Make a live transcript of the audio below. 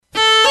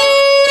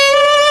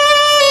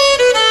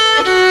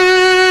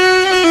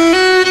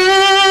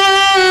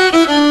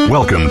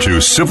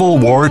to Civil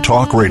War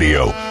Talk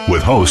Radio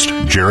with host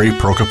Jerry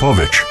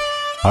Prokopowicz.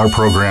 Our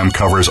program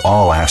covers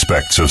all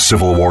aspects of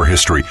Civil War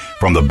history,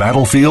 from the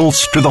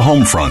battlefields to the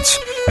home fronts,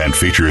 and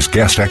features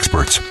guest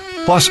experts,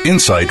 plus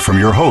insight from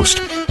your host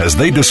as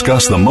they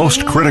discuss the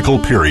most critical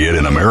period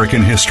in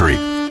American history.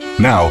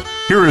 Now,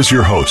 here is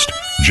your host,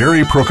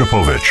 Jerry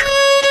Prokopowicz.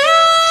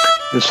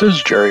 This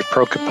is Jerry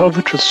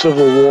Prokopowicz with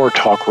Civil War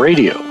Talk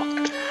Radio.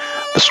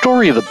 The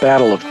story of the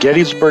Battle of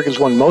Gettysburg is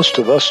one most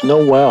of us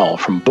know well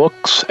from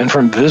books and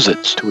from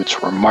visits to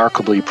its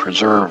remarkably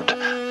preserved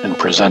and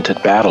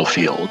presented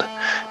battlefield.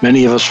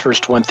 Many of us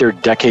first went there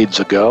decades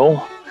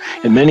ago,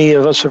 and many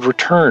of us have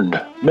returned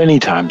many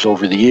times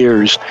over the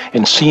years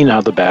and seen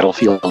how the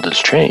battlefield has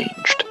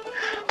changed.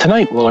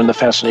 Tonight we'll learn the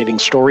fascinating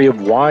story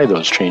of why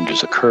those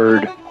changes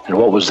occurred and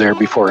what was there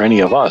before any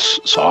of us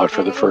saw it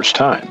for the first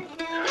time.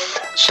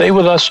 Stay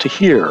with us to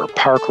hear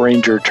Park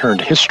Ranger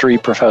turned history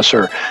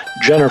professor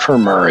Jennifer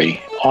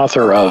Murray,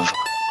 author of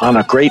On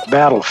a Great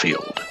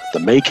Battlefield,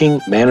 The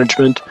Making,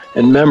 Management,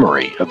 and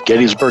Memory of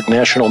Gettysburg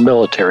National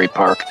Military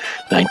Park,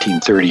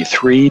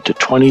 1933 to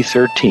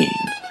 2013.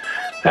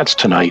 That's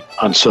tonight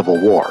on Civil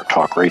War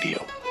Talk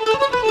Radio.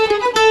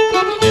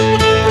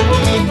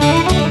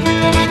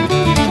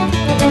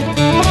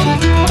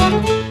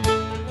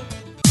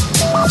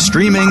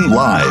 Streaming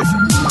live,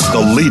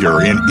 the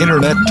leader in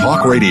Internet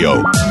Talk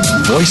Radio,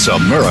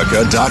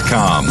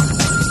 VoiceAmerica.com.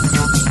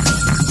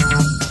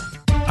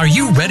 Are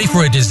you ready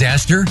for a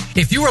disaster?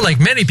 If you are like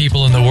many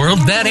people in the world,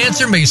 that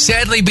answer may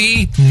sadly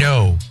be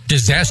no.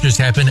 Disasters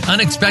happen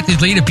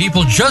unexpectedly to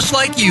people just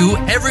like you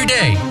every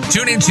day.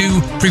 Tune into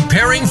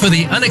Preparing for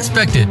the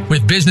Unexpected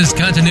with business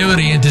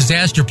continuity and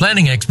disaster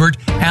planning expert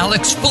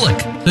Alex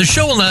Fullick. The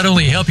show will not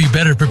only help you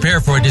better prepare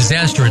for a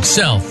disaster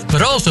itself,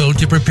 but also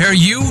to prepare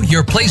you,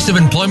 your place of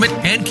employment,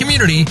 and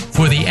community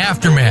for the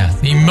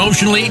aftermath,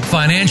 emotionally,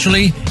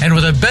 financially, and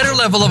with a better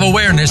level of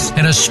awareness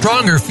and a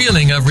stronger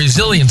feeling of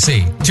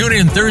resiliency. Tune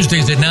in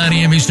Thursdays at 9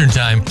 a.m. Eastern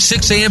Time,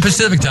 6 a.m.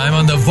 Pacific Time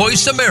on the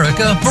Voice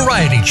America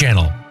Variety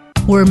Channel.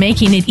 We're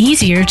making it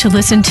easier to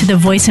listen to the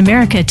Voice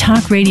America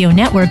Talk Radio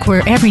Network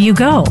wherever you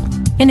go.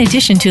 In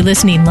addition to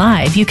listening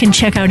live, you can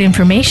check out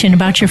information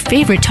about your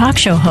favorite talk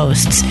show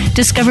hosts,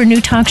 discover new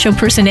talk show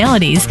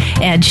personalities,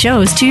 add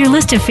shows to your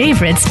list of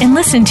favorites, and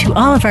listen to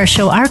all of our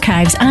show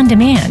archives on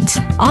demand,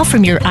 all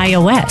from your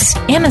iOS,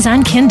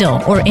 Amazon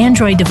Kindle, or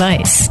Android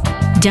device.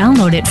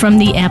 Download it from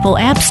the Apple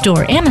App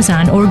Store,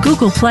 Amazon, or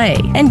Google Play,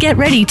 and get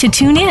ready to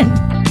tune in.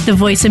 The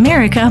Voice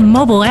America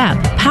mobile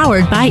app,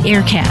 powered by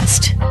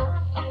Aircast.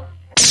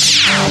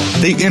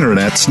 The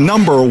Internet's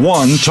number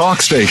one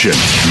talk station.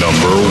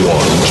 Number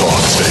one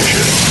talk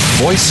station.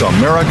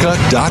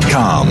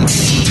 VoiceAmerica.com.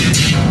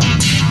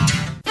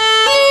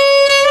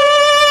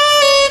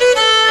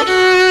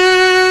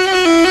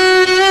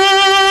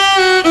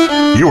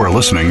 You are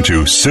listening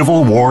to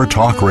Civil War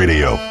Talk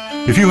Radio.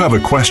 If you have a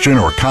question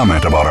or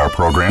comment about our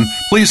program,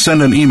 please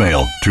send an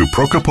email to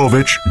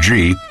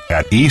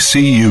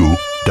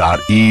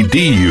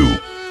prokopowiczg@ecu.edu.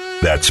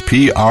 That's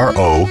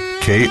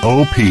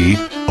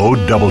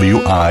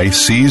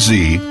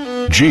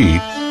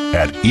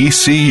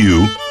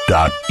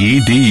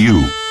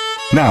PROKOPOWICZG@ecu.edu.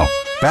 Now,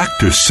 back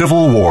to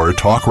Civil War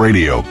Talk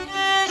Radio.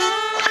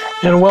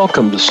 And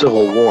welcome to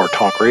Civil War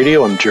Talk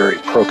Radio. I'm Jerry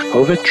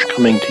Prokopowicz,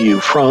 coming to you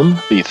from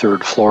the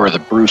third floor of the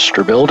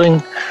Brewster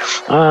Building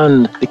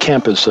on the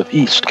campus of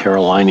East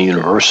Carolina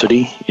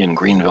University in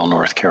Greenville,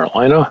 North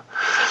Carolina,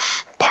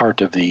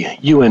 part of the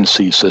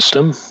UNC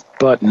system,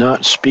 but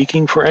not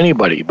speaking for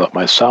anybody but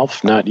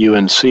myself, not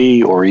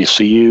UNC or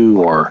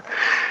ECU or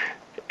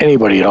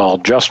anybody at all,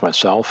 just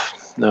myself,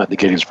 not the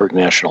Gettysburg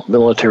National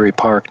Military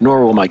Park,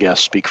 nor will my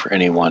guest speak for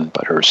anyone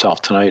but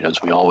herself tonight,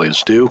 as we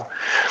always do.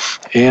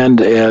 And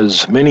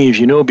as many of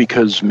you know,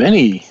 because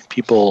many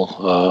people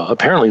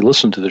apparently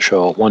listen to the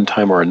show at one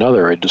time or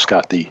another, I just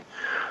got the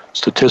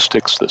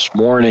statistics this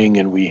morning,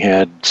 and we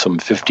had some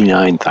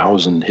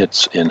 59,000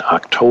 hits in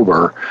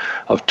October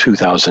of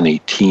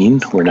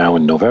 2018. We're now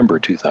in November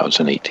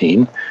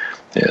 2018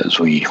 as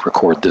we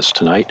record this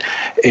tonight,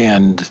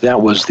 and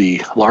that was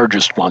the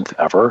largest month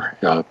ever.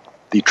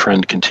 The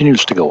trend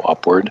continues to go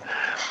upward.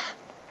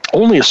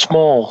 Only a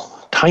small,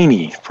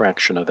 tiny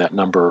fraction of that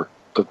number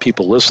of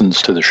people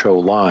listens to the show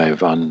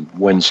live on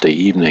Wednesday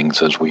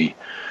evenings as we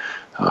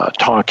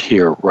talk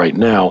here right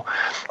now.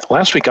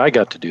 Last week I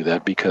got to do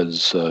that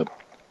because,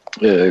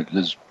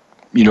 as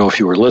you know, if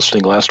you were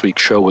listening, last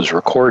week's show was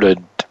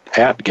recorded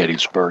at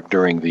Gettysburg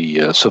during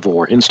the Civil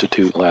War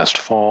Institute last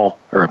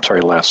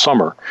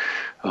summer,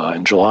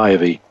 in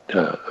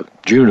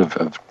June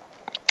of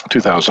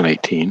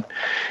 2018.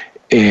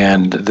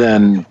 And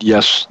then,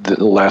 yes,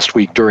 the last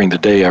week during the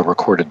day I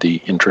recorded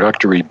the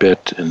introductory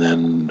bit, and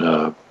then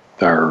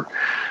our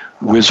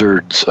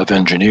wizards of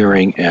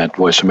engineering at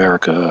Voice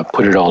America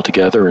put it all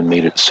together and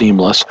made it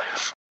seamless.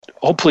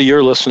 Hopefully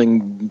you're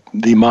listening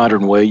the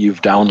modern way.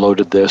 You've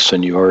downloaded this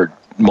and you're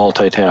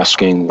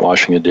multitasking,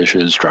 washing the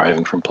dishes,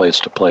 driving from place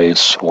to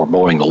place, or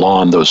mowing the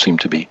lawn. Those seem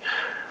to be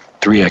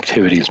three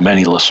activities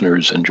many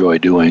listeners enjoy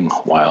doing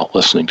while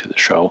listening to the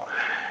show.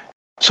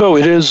 So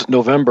it is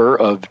November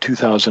of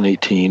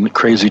 2018,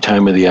 crazy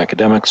time of the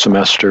academic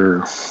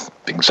semester,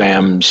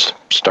 exams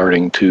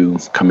starting to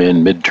come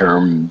in,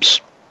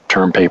 midterms,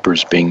 term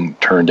papers being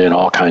turned in,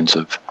 all kinds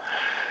of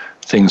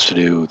things to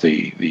do.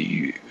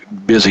 The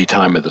busy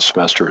time of the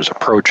semester is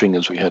approaching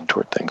as we head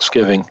toward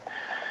Thanksgiving.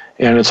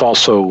 And it's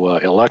also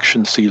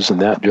election season.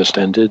 That just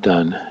ended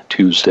on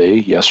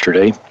Tuesday,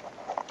 yesterday.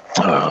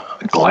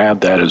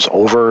 Glad that is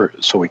over,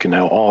 so we can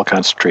now all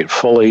concentrate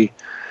fully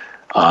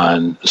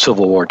on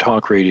Civil War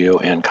Talk Radio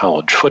and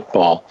college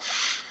football,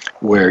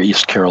 where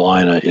East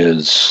Carolina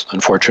is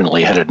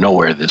unfortunately headed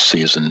nowhere this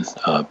season.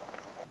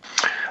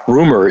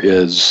 Rumor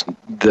is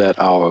that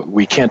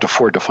we can't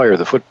afford to fire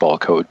the football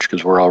coach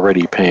because we're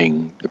already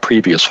paying the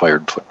previous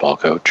fired football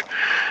coach,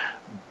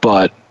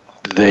 but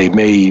they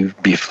may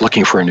be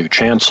looking for a new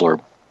chancellor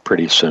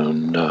pretty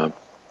soon.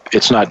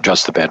 It's not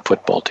just the bad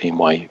football team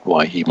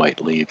why he might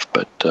leave,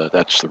 but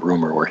that's the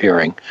rumor we're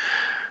hearing.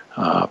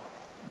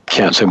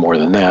 Can't say more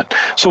than that.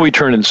 So we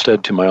turn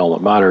instead to my alma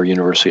mater,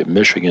 University of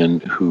Michigan,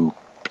 who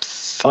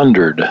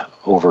thundered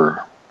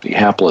over the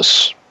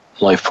hapless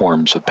life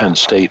forms of Penn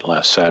State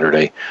last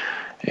Saturday.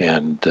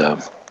 And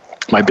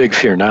my big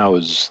fear now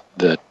is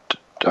that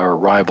our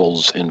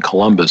rivals in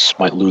Columbus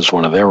might lose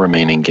one of their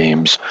remaining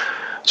games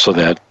so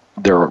that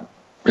their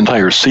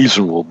entire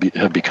season will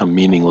have become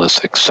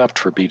meaningless except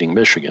for beating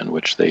Michigan,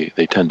 which they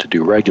tend to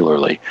do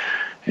regularly.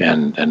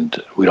 And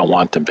we don't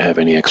want them to have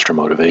any extra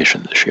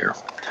motivation this year.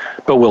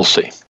 But we'll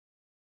see.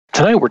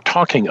 Tonight we're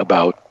talking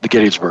about the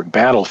Gettysburg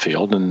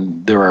battlefield,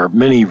 and there are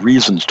many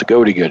reasons to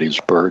go to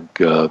Gettysburg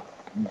that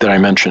I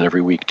mention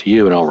every week to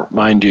you. And I'll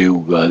remind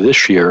you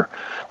this year,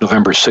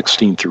 November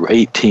 16 through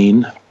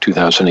 18,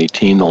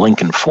 2018, the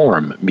Lincoln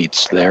Forum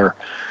meets there.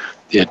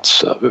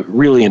 It's a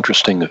really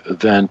interesting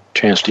event,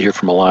 chance to hear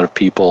from a lot of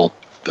people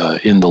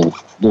in the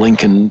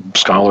Lincoln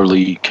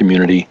scholarly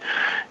community,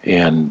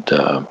 and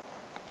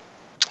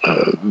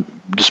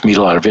just meet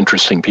a lot of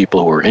interesting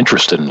people who are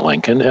interested in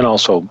Lincoln, and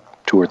also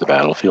tour the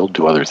battlefield,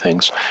 do other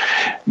things.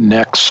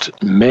 Next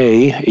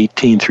May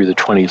 18 through the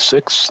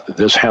 26th,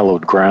 This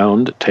Hallowed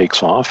Ground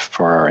takes off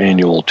for our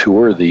annual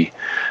tour. The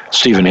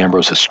Stephen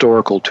Ambrose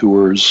Historical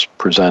Tours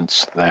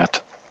presents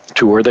that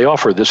tour. They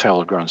offer This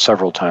Hallowed Ground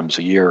several times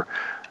a year,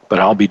 but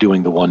I'll be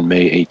doing the one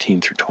May 18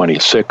 through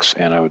 26,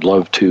 and I would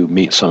love to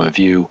meet some of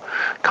you.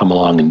 Come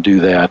along and do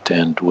that,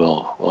 and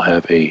we'll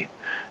have a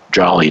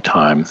jolly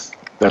time.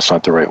 That's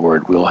not the right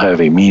word. We'll have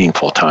a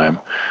meaningful time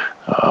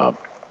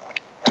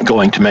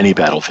going to many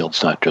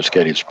battlefields, not just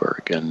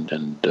Gettysburg.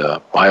 And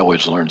I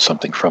always learn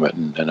something from it,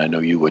 and I know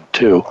you would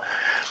too.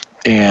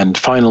 And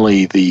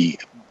finally, the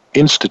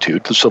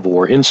Institute, the Civil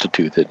War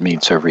Institute that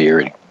meets every year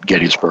at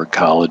Gettysburg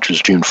College,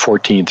 is June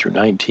 14 through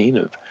 19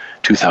 of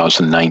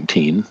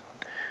 2019.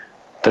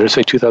 Did I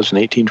say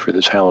 2018 for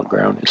This Hallowed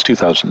Ground? It's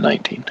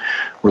 2019.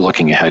 We're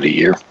looking ahead a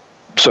year.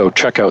 So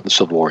check out the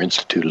Civil War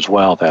Institute as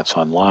well. That's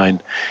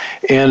online.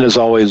 And as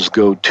always,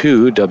 go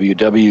to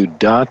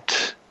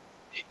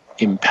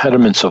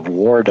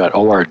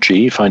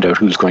www.impedimentsofwar.org. Find out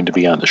who's going to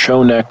be on the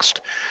show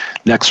next.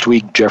 Next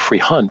week, Jeffrey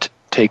Hunt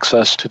takes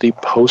us to the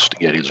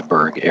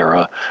post-Gettysburg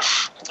era.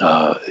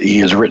 He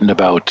has written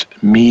about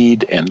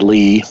Meade and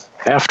Lee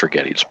after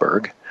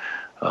Gettysburg,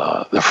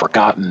 the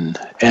forgotten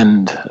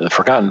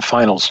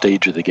final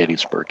stage of the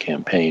Gettysburg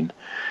campaign,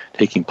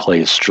 taking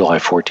place July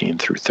 14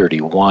 through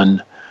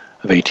 31.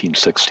 Of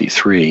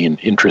 1863, an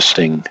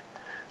interesting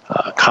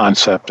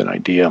concept and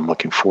idea. I'm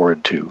looking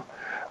forward to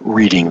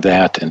reading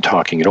that and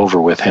talking it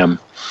over with him.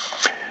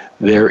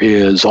 There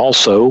is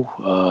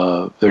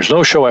also, there's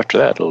no show after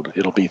that.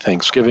 It'll be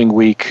Thanksgiving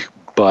week,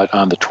 but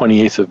on the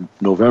 28th of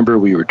November,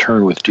 we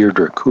return with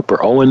Deirdre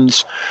Cooper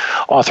Owens,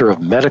 author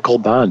of Medical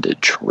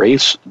Bondage,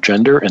 Race,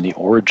 Gender, and the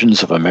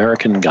Origins of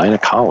American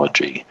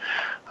Gynecology,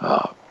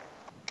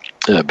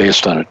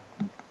 based on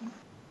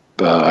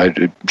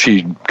it.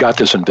 She got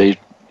this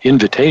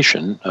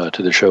invitation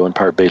to the show in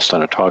part based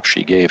on a talk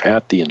she gave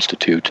at the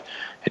Institute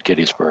at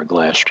Gettysburg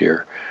last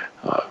year.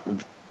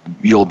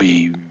 You'll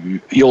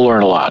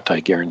learn a lot, I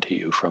guarantee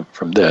you,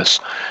 from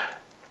this.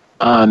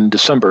 On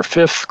December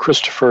 5th,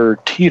 Christopher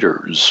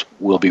Teeters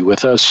will be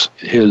with us.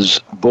 His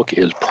book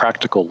is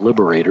Practical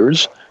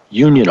Liberators,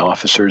 Union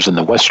Officers in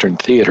the Western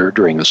Theater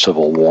During the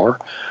Civil War.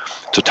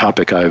 It's a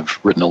topic I've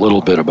written a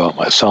little bit about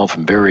myself.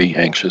 I'm very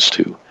anxious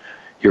to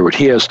hear what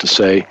he has to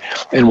say.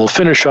 And we'll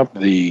finish up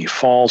the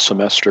fall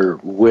semester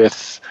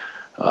with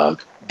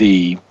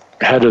the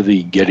head of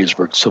the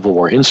Gettysburg Civil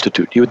War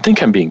Institute. You would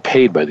think I'm being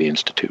paid by the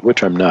Institute,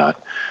 which I'm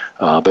not.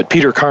 But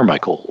Peter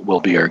Carmichael will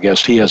be our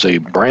guest. He has a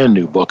brand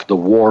new book, The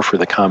War for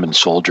the Common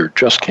Soldier,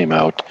 just came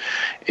out.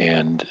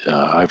 And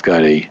I've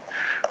got a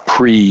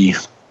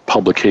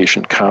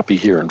pre-publication copy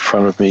here in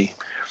front of me.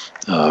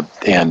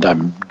 And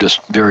I'm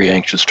just very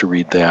anxious to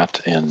read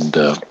that. And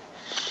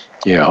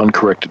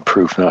uncorrected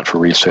proof, not for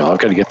resale. I've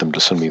got to get them to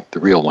send me the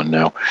real one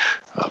now.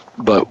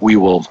 But we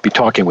will be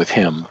talking with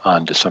him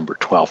on December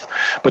 12th.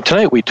 But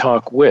tonight we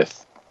talk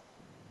with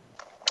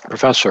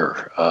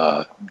Professor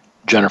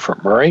Jennifer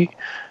Murray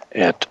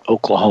at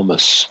Oklahoma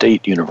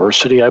State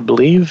University, I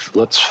believe.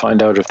 Let's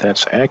find out if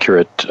that's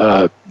accurate.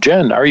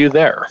 Jen, are you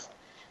there?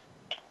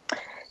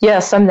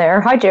 Yes, I'm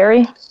there. Hi,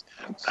 Jerry.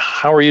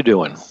 How are you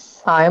doing?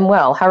 I'm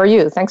well. How are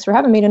you? Thanks for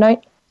having me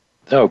tonight.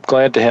 Oh,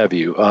 glad to have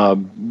you.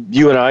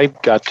 You and I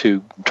got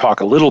to talk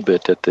a little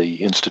bit at the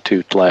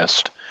Institute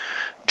last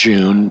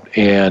June,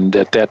 and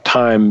at that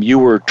time you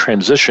were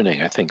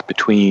transitioning, I think,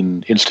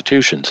 between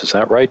institutions. Is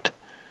that right?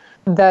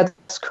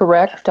 That's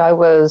correct. I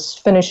was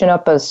finishing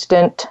up a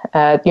stint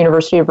at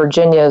University of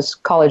Virginia's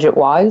College at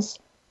Wise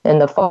in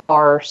the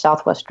far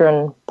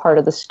southwestern part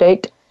of the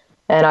state,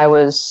 and I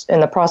was in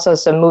the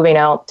process of moving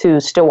out to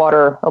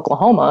Stillwater,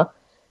 Oklahoma,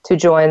 to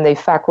join the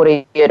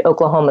faculty at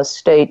Oklahoma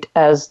State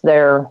as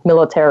their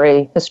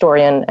military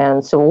historian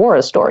and Civil War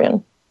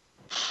historian.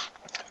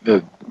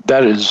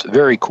 That is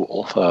very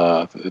cool.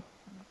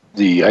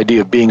 The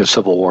idea of being a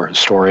Civil War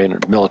historian or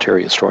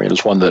military historian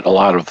is one that a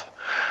lot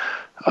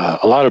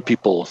of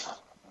people,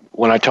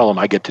 when I tell them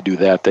I get to do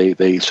that,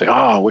 they say, "Oh,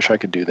 I wish I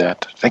could do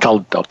that. I think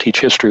I'll teach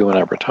history when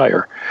I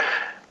retire."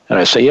 And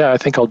I say, "Yeah, I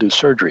think I'll do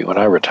surgery when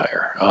I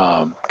retire,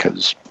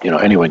 because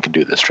anyone can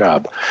do this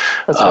job."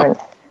 That's right.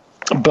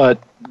 But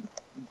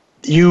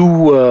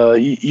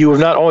you have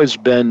not always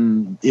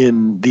been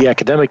in the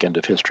academic end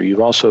of history. You've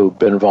also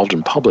been involved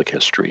in public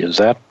history. Is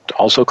that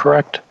also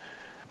correct?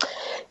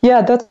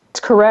 Yeah,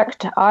 that's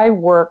correct. I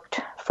worked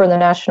for the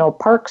National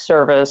Park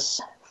Service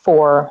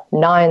for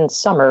 9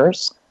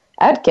 summers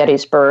at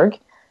Gettysburg.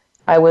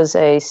 I was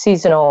a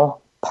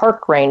seasonal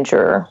park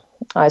ranger.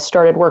 I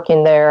started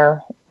working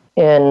there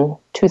in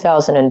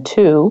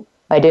 2002.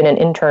 I did an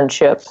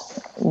internship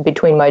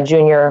between my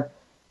junior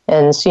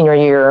and senior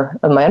year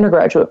of my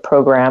undergraduate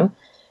program,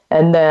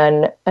 and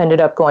then ended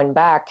up going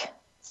back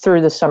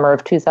through the summer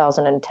of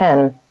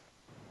 2010,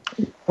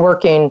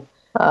 working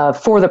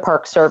for the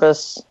Park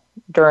Service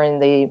during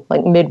the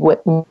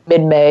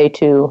mid-May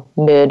to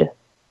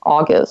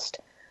mid-August,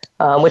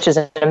 which is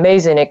an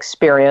amazing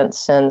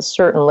experience and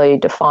certainly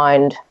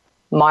defined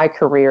my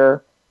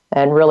career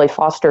and really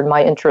fostered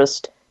my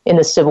interest in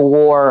the Civil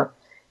War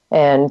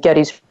and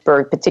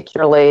Gettysburg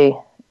particularly,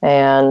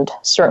 and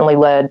certainly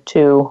led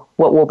to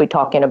what we'll be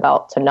talking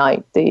about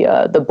tonight,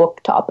 the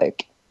book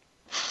topic.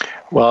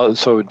 Well,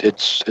 so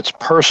it's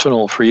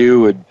personal for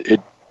you.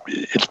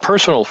 It's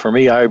personal for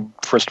me. I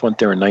first went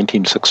there in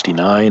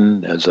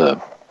 1969 as I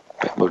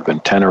would have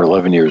been 10 or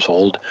 11 years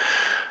old,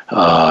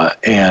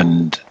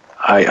 and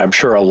I'm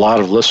sure a lot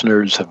of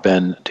listeners have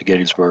been to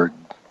Gettysburg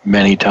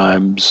many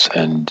times,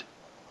 and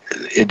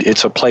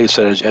it's a place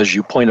that, as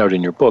you point out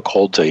in your book,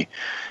 holds a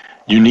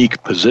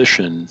unique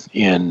position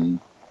in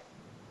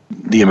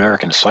the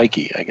American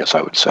psyche, I guess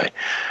I would say.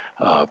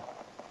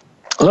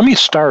 Let me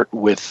start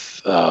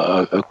with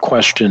a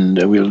question.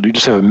 We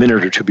just have a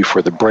minute or two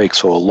before the break,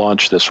 so we'll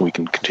launch this and we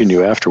can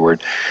continue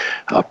afterward.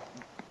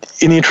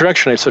 In the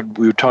introduction, I said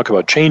we would talk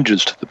about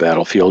changes to the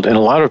battlefield, and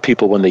a lot of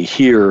people, when they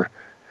hear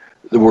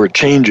the word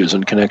changes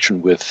in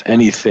connection with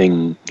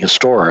anything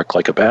historic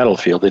like a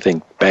battlefield, they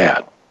think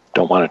bad,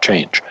 don't want to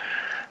change.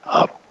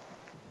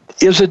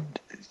 Is it,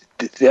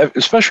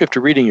 especially after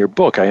reading your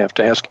book, I have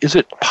to ask, is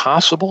it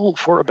possible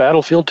for a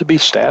battlefield to be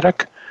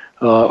static?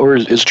 Or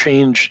is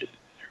change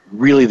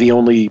really the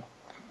only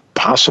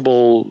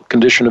possible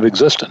condition of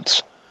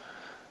existence?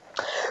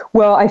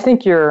 Well, I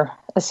think your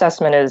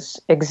assessment is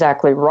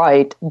exactly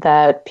right,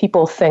 that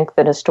people think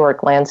that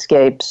historic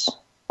landscapes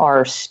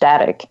are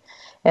static,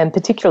 and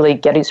particularly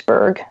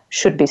Gettysburg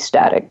should be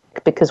static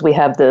because we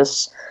have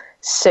this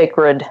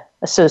sacred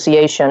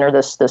association or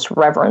this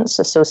reverence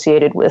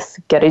associated with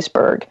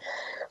Gettysburg.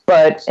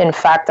 But in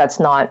fact, that's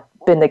not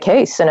been the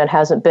case, and it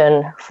hasn't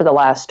been for the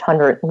last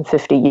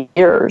 150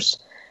 years.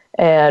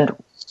 And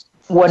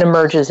what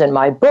emerges in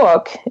my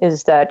book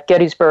is that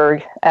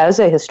Gettysburg, as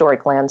a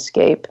historic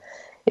landscape,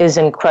 is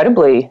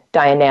incredibly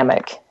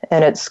dynamic,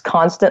 and it's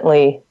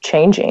constantly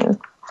changing.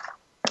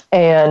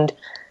 And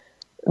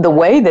the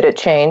way that it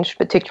changed,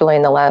 particularly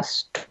in the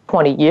last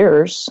 20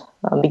 years,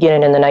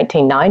 beginning in the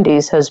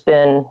 1990s, has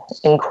been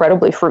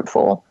incredibly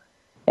fruitful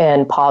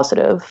and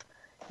positive.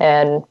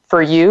 And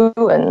for you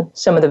and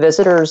some of the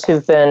visitors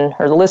who've been,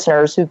 or the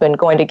listeners who've been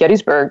going to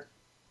Gettysburg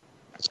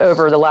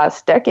over the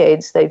last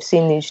decades, they've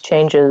seen these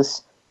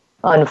changes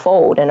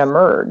unfold and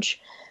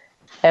emerge.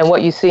 And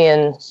what you see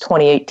in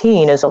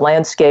 2018 is a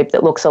landscape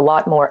that looks a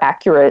lot more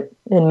accurate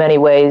in many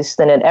ways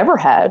than it ever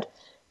had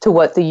to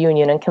what the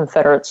Union and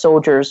Confederate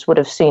soldiers would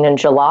have seen in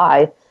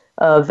July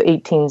of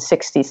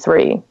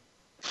 1863.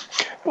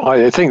 Well,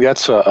 I think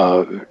that's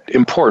an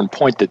important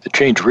point, that the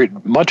change,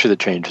 much of the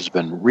change has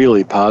been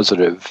really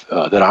positive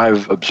that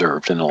I've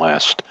observed in the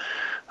last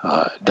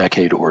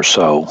decade or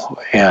so,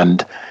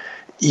 and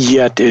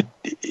yet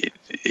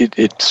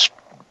it's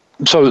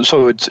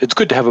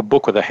good to have a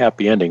book with a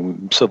happy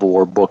ending. Civil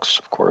War books,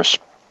 of course,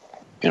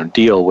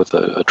 deal with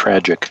a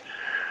tragic,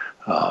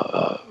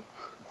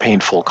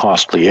 painful,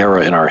 costly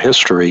era in our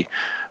history.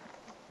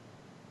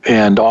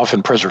 And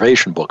often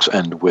preservation books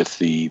end with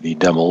the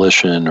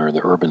demolition or the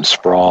urban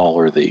sprawl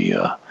or the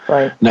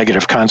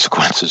negative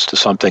consequences to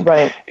something.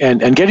 Right.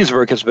 And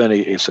Gettysburg has been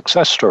a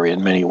success story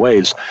in many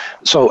ways.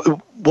 So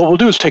what we'll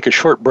do is take a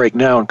short break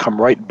now and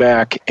come right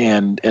back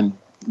and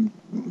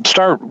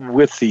start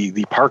with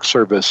the Park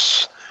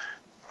Service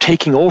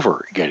taking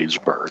over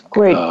Gettysburg.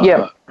 Great,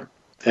 yeah.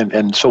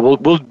 And so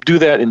we'll do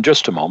that in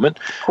just a moment.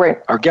 Great.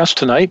 Our guest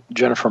tonight,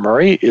 Jennifer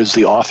Murray, is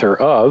the author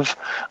of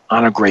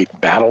On a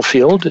Great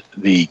Battlefield,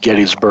 the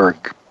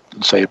Gettysburg,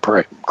 say it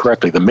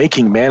correctly, The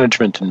Making,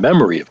 Management, and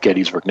Memory of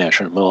Gettysburg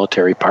National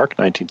Military Park,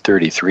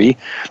 1933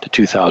 to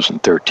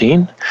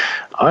 2013.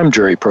 I'm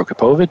Jerry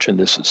Prokopowicz, and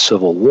this is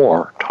Civil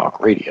War Talk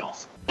Radio.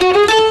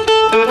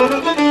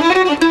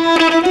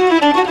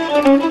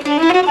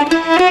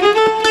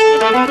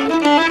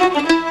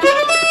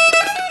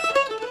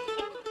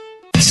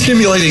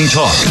 Stimulating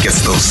talk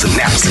gets those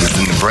synapses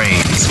in the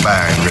brain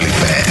firing really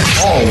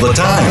fast. All the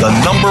time. The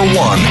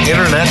 #1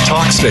 internet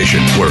talk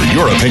station where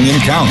your opinion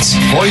counts.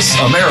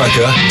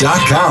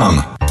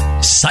 VoiceAmerica.com.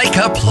 Psych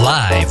Up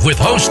Live with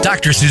host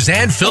Dr.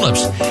 Suzanne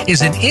Phillips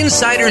is an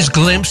insider's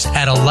glimpse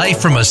at a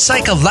life from a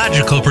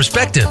psychological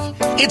perspective.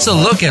 It's a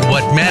look at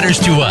what matters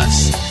to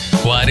us.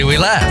 Why do we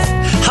laugh?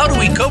 How do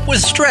we cope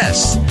with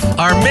stress?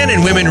 Are men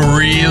and women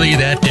really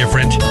that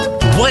different?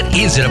 What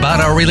is it about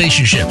our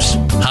relationships?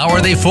 How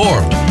are they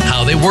formed?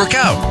 How they work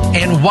out?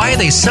 And why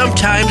they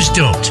sometimes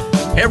don't?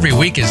 Every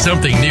week is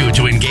something new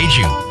to engage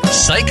you.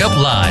 Psych Up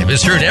Live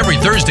is heard every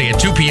Thursday at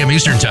 2 p.m.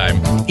 Eastern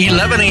Time,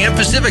 11 a.m.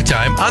 Pacific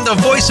Time on the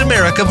Voice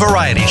America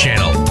Variety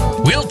Channel.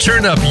 We'll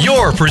turn up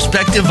your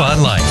perspective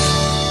on life.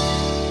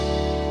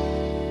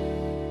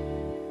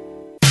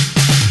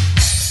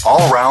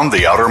 All around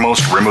the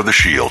outermost rim of the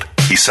shield,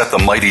 he set the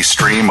mighty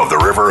stream of the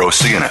river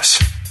Oceanus,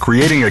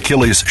 creating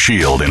Achilles'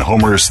 shield in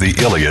Homer's The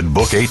Iliad,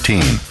 Book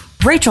 18.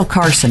 Rachel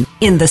Carson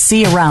in The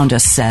Sea Around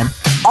Us said,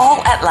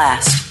 "All at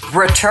last,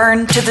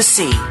 return to the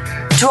sea,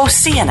 to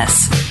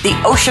Oceanus, the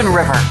ocean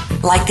river,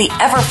 like the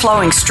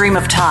ever-flowing stream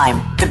of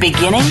time, the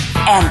beginning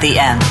and the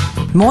end."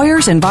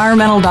 Moyer's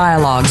Environmental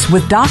Dialogues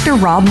with Dr.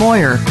 Rob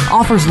Moyer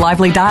offers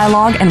lively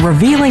dialogue and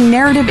revealing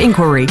narrative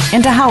inquiry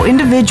into how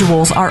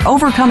individuals are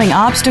overcoming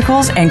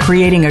obstacles and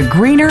creating a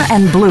greener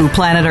and blue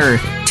planet Earth.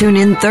 Tune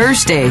in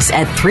Thursdays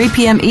at 3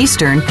 p.m.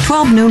 Eastern,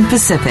 12 noon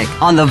Pacific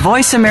on the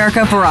Voice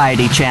America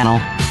Variety Channel.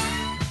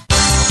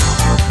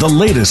 The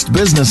latest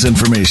business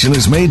information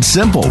is made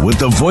simple with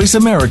the Voice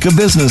America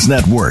Business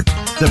Network.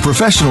 The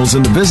professionals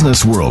in the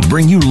business world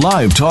bring you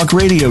live talk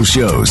radio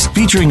shows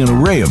featuring an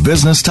array of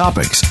business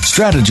topics,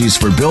 strategies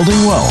for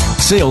building wealth,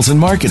 sales and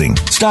marketing,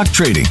 stock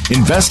trading,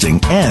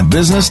 investing, and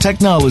business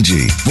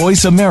technology.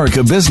 Voice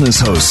America Business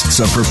hosts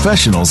are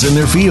professionals in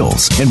their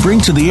fields and bring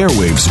to the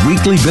airwaves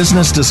weekly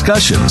business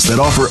discussions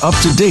that offer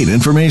up-to-date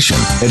information,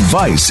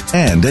 advice,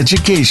 and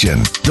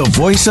education. The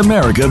Voice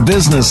America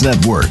Business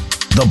Network.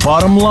 The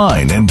bottom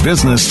line in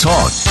business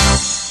talk.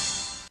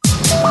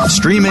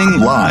 Streaming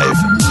live.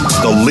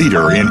 The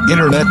leader in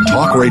internet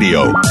talk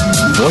radio.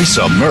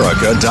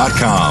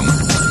 VoiceAmerica.com.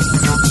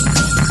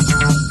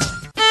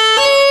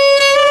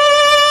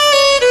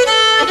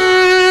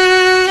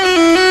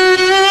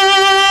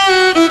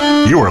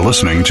 You are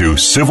listening to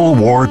Civil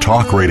War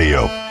Talk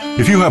Radio.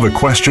 If you have a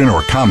question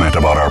or comment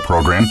about our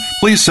program,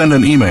 please send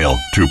an email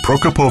to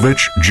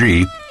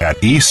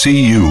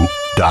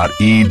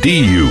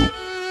prokopowiczg@ecu.edu.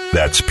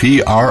 That's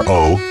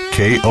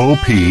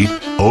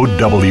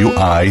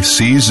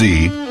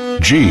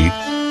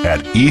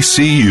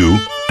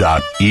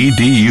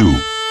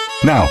PROKOPOWICZG@ecu.edu.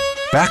 Now,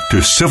 back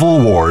to Civil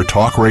War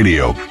Talk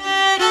Radio.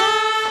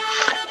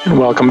 And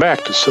welcome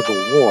back to Civil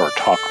War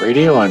Talk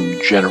Radio. I'm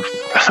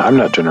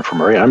not Jennifer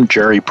Murray. I'm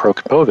Jerry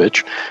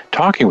Prokopowicz,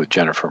 talking with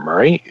Jennifer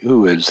Murray,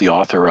 who is the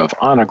author of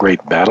On a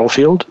Great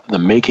Battlefield, The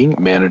Making,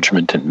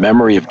 Management, and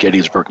Memory of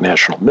Gettysburg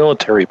National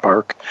Military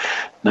Park,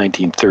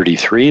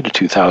 1933 to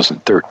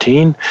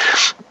 2013.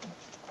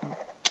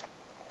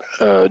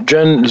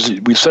 Jen, as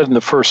we said in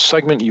the first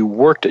segment, you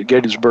worked at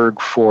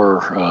Gettysburg for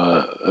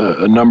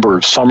a number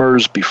of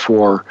summers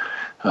before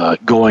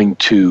going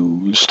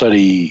to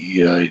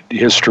study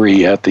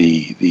history at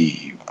the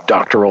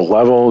doctoral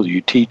level.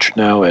 You teach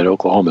now at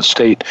Oklahoma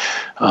State.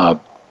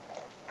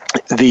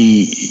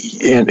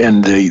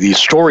 The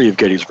story of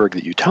Gettysburg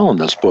that you tell in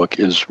this book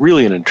is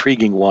really an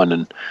intriguing one,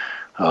 and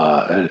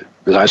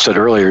as I said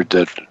earlier,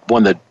 that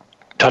one that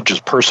touches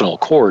personal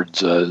chords,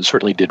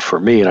 certainly did for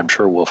me, and I'm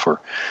sure will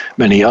for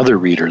many other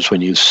readers,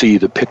 when you see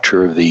the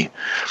picture of the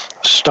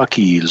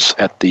Stuckeys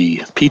at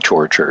the peach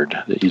orchard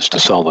that used to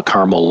sell the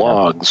caramel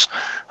logs.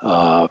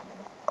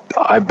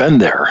 I've been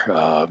there.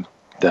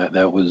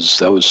 That was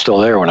still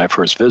there when I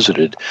first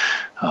visited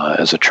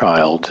as a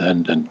child,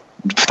 and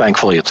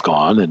thankfully it's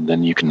gone, and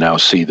then you can now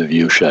see the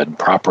view shed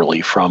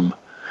properly from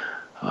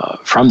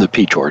the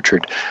peach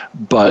orchard.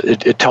 But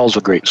it tells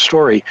a great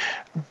story.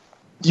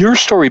 Your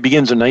story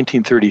begins in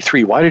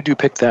 1933. Why did you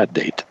pick that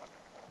date?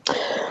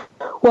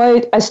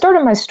 Well, I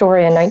started my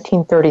story in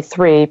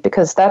 1933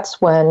 because that's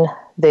when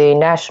the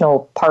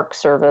National Park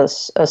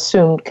Service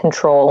assumed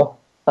control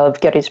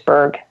of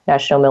Gettysburg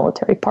National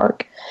Military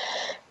Park.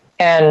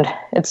 And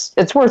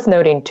it's worth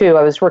noting, too,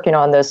 I was working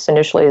on this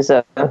initially as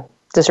a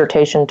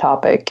dissertation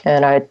topic,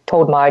 and I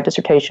told my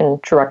dissertation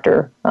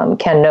director,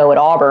 Ken No at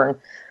Auburn,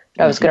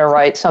 that I was going to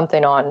write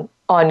something on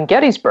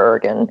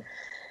Gettysburg, and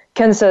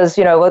Ken says,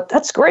 well,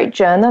 that's great,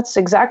 Jen. That's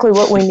exactly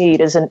what we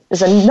need is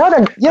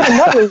yet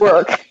another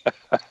work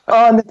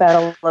on the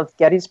Battle of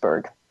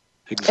Gettysburg.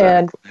 Exactly.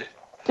 And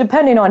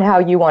depending on how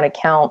you want to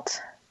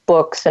count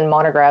books and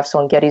monographs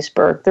on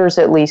Gettysburg, there's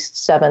at least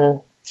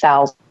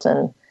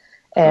 7,000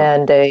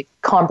 and a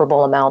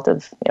comparable amount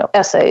of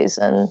essays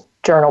and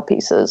journal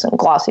pieces and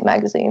glossy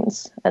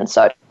magazines and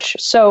such.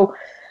 So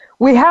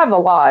we have a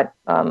lot,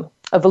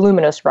 a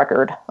voluminous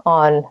record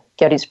on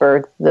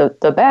Gettysburg,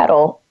 the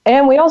battle,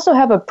 and we also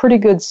have a pretty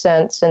good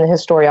sense in the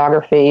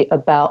historiography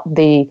about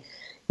the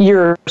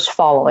years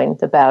following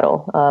the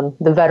battle,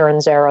 the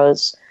veterans'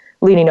 eras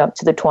leading up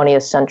to the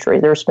 20th century.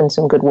 There's been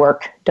some good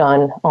work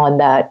done on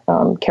that.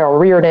 Carol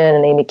Reardon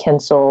and Amy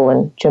Kinsel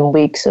and Jim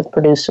Weeks have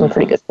produced some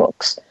pretty good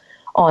books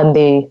on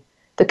the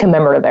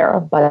commemorative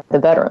era by the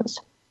veterans.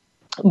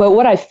 But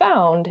what I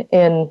found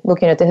in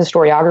looking at the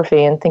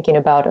historiography and thinking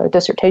about a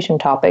dissertation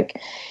topic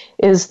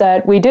is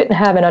that we didn't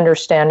have an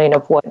understanding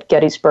of what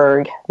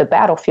Gettysburg, the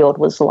battlefield,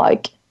 was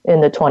like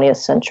in the 20th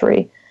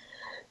century.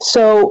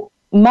 So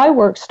my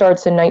work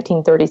starts in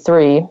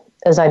 1933,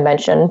 as I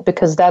mentioned,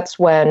 because that's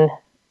when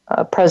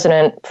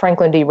President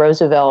Franklin D.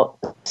 Roosevelt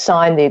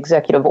signed the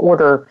executive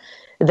order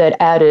that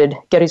added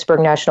Gettysburg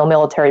National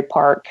Military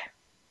Park,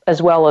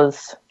 as well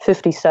as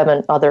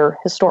 57 other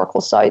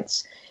historical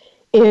sites,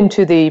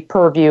 into the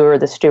purview or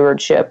the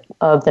stewardship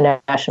of the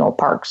National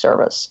Park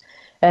Service.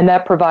 And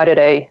that provided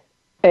a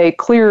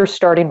clear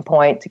starting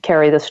point to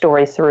carry the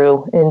story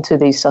through into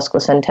the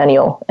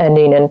sesquicentennial,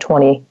 ending in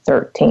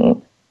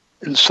 2013.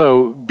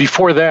 So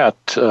before that,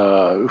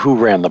 who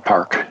ran the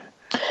park?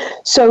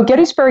 So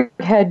Gettysburg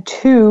had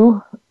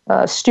two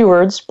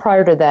stewards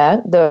prior to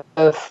that. The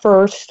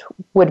first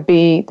would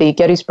be the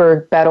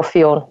Gettysburg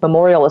Battlefield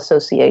Memorial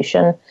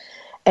Association,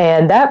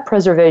 and that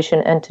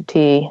preservation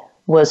entity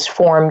was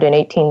formed in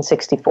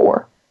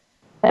 1864.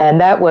 And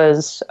that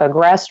was a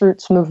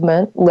grassroots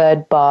movement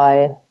led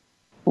by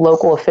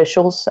local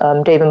officials,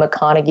 David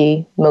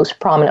McConaughey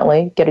most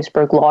prominently,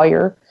 Gettysburg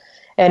lawyer,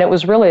 and it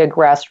was really a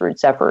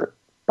grassroots effort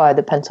by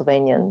the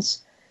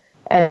Pennsylvanians.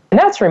 And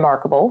that's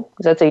remarkable,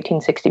 because that's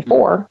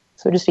 1864,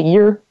 so just a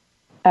year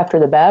after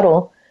the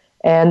battle,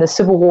 and the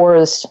Civil War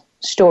is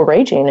still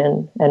raging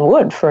and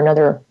would for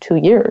another 2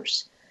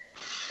 years.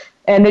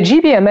 And the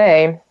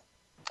GBMA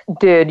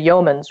did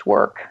yeoman's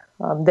work.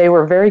 They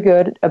were very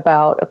good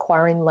about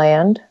acquiring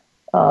land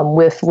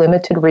with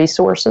limited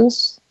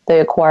resources.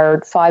 They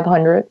acquired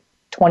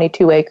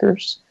 522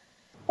 acres,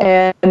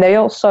 and they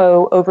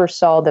also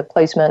oversaw the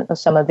placement of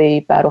some of the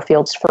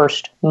battlefield's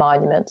first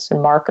monuments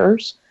and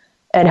markers,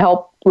 and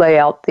helped lay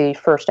out the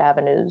first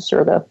avenues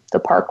or the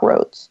park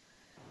roads.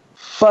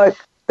 But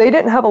they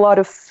didn't have a lot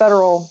of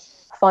federal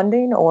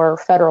funding or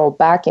federal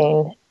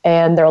backing,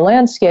 and their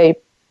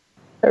landscape,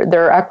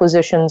 their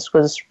acquisitions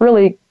was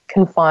really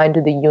confined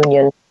to the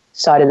Union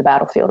side of the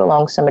battlefield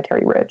along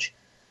Cemetery Ridge.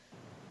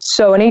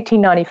 So in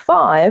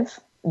 1895,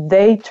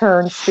 they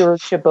turned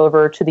stewardship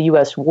over to the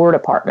U.S. War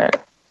Department.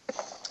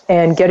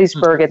 And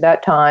Gettysburg at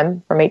that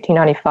time, from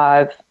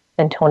 1895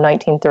 until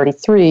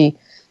 1933,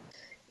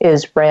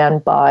 is ran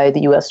by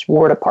the U.S.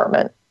 War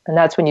Department. And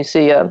that's when you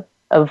see a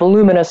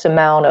voluminous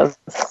amount of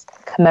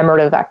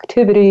commemorative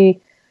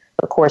activity.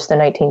 Of course, the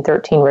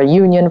 1913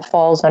 reunion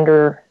falls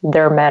under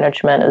their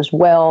management as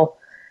well.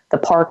 The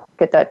park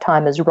at that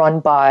time is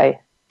run by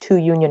 2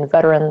 Union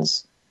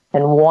veterans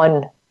and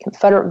 1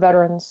 Confederate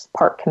veterans,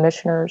 park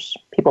commissioners,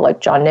 people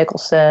like John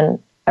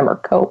Nicholson, Emmer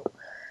Cope.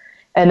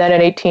 And then in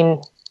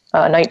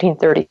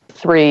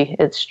 1933,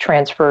 it's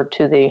transferred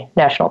to the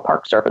National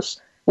Park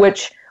Service,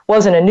 which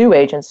wasn't a new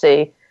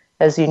agency.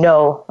 As you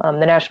know,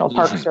 the National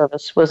Park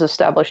Service was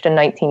established in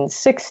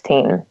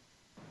 1916,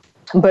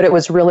 but it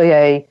was really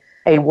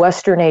a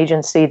Western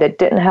agency that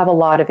didn't have a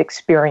lot of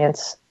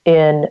experience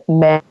in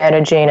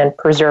managing and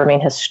preserving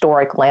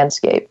historic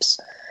landscapes.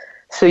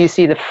 So you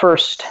see the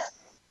first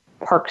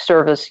Park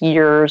Service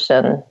years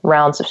and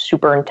rounds of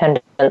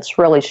superintendents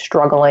really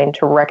struggling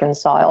to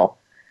reconcile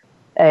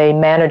a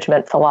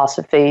management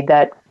philosophy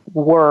that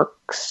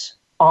works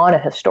on a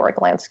historic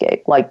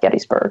landscape like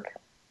Gettysburg.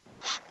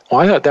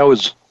 Well, I thought that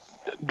was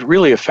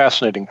really a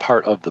fascinating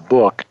part of the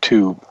book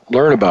to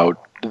learn about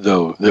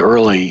the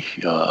early,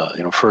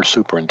 first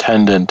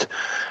superintendent,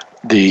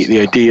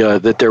 the idea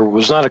that there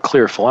was not a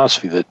clear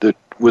philosophy that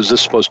was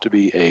this supposed to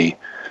be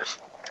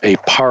a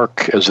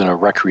park as in a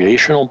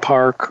recreational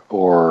park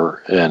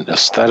or an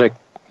aesthetic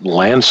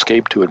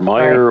landscape to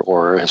admire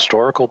or a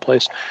historical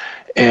place.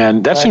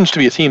 And that seems to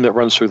be a theme that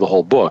runs through the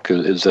whole book,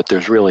 is that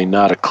there's really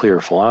not a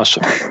clear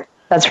philosophy.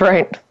 That's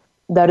right.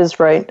 That is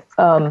right.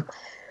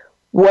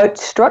 What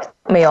struck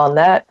me on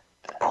that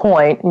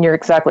point, and you're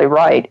exactly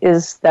right,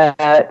 is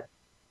that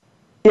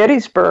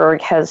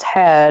Gettysburg has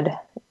had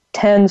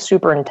 10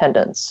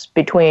 superintendents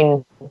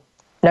between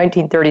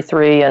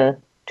 1933 and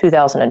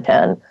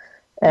 2010.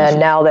 And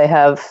now they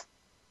have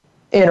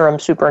interim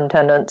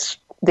superintendents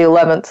the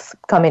 11th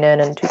coming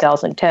in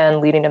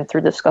 2010, leading him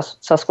through the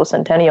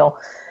sesquicentennial.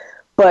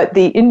 But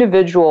the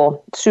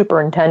individual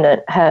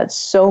superintendent had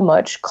so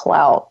much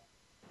clout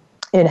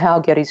in how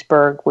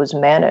Gettysburg was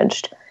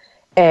managed,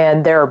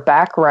 and their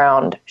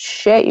background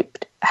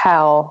shaped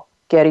how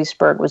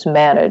Gettysburg was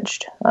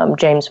managed.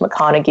 James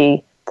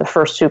McConaughey, the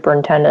first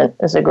superintendent,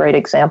 is a great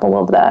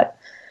example of that.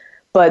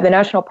 But the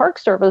National Park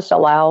Service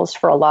allows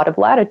for a lot of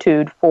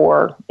latitude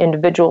for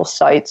individual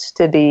sites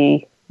to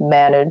be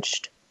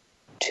managed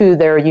to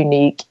their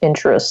unique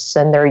interests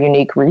and their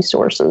unique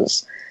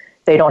resources.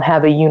 They don't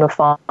have a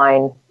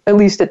unifying, at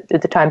least at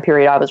the time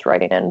period I was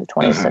writing in the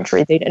 20th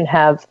century, they didn't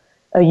have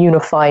a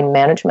unifying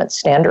management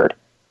standard.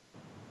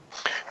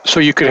 So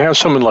you could have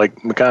someone like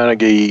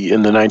McConaughey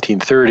in the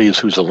 1930s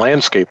who's a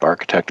landscape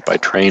architect by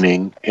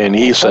training, and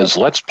he says,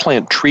 let's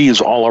plant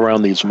trees all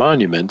around these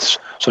monuments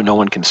so no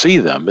one can see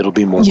them. It'll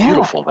be more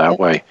beautiful that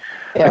way.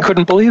 Yeah. I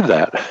couldn't believe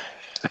that.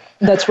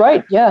 That's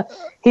right, yeah.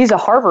 He's a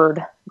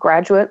Harvard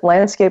graduate,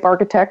 landscape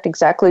architect,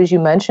 exactly as you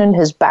mentioned.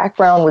 His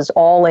background was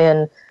all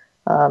in,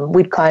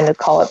 we'd kind of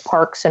call it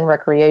parks and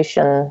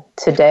recreation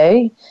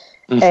today.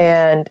 Mm-hmm.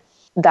 And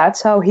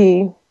that's how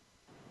he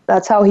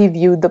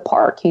viewed the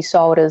park. He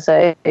saw it as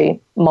a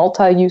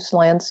multi-use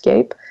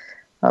landscape.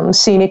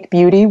 Scenic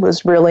beauty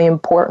was really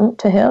important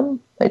to him.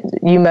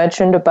 You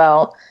mentioned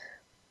about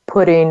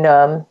putting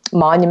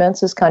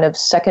monuments as kind of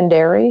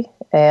secondary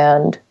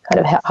and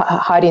kind of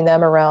hiding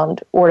them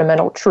around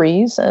ornamental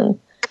trees. And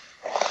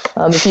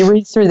if you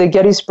read through the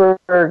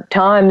Gettysburg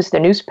Times, the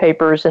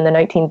newspapers in the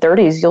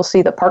 1930s, you'll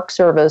see the Park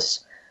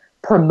Service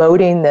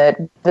promoting that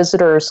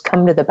visitors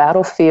come to the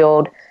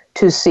battlefield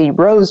to see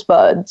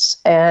rosebuds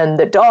and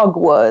the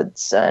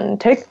dogwoods,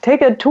 and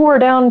take a tour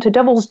down to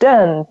Devil's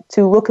Den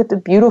to look at the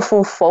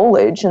beautiful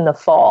foliage in the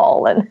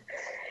fall. And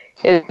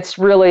it's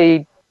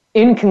really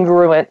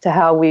incongruent to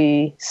how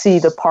we see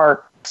the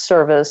Park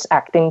Service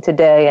acting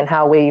today and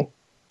how we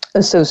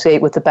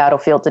associate with the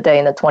battlefield today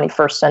in the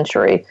 21st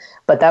century.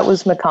 But that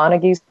was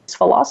McConaughey's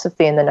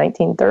philosophy in the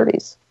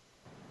 1930s.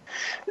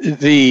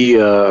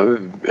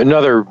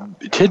 Another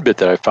tidbit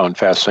that I found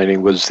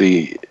fascinating was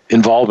the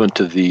involvement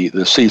of the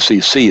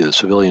CCC, the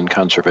Civilian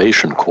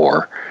Conservation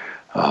Corps,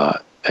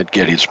 at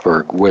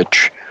Gettysburg,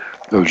 which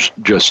I was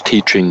just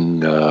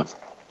teaching the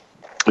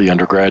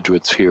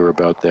undergraduates here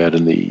about that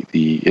in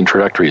the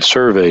introductory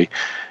survey,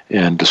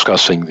 and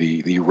discussing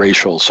the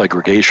racial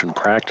segregation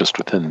practiced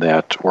within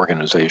that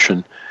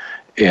organization.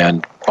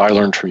 And I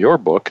learned from your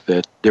book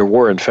that there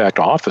were, in fact,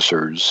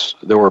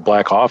 there were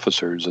black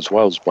officers as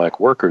well as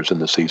black workers in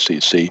the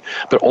CCC,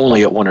 but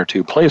only at one or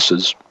two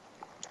places,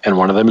 and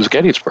one of them is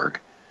Gettysburg.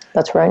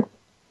 That's right.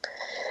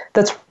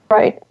 That's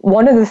right.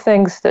 One of the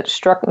things that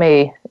struck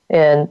me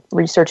in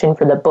researching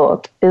for the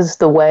book is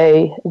the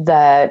way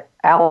that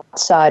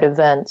outside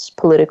events,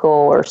 political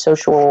or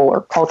social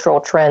or cultural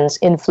trends,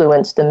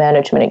 influenced the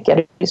management at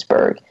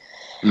Gettysburg.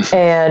 Mm-hmm.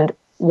 And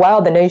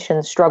while the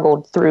nation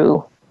struggled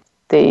through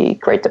the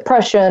Great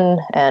Depression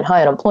and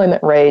high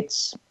unemployment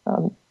rates,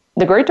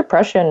 the Great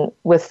Depression,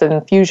 with the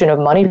infusion of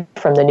money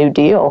from the New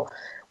Deal,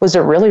 was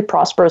a really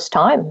prosperous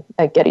time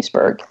at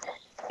Gettysburg.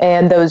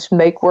 And those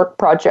make-work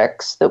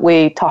projects that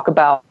we talk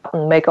about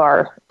and make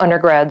our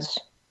undergrads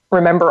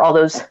remember, all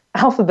those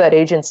alphabet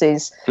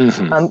agencies.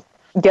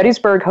 Mm-hmm.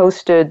 Gettysburg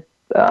hosted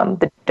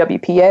the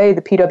WPA,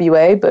 the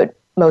PWA, but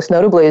most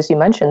notably, as you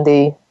mentioned,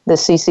 the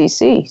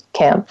CCC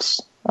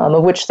camps,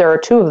 of which there are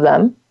two of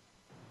them.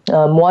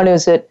 One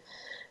was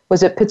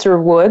at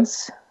Pitzer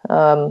Woods,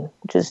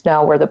 which is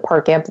now where the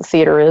Park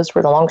Amphitheater is,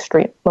 where the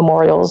Longstreet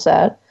Memorial is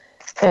at,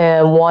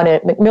 and one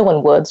at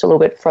McMillan Woods, a little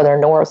bit further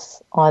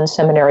north on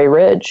Seminary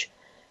Ridge.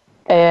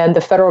 And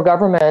the federal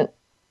government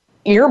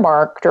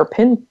earmarked or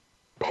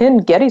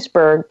pinned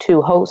Gettysburg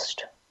to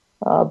host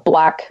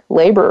black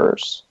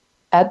laborers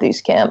at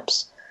these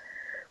camps,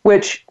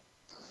 which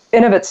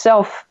in of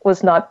itself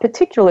was not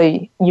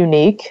particularly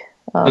unique.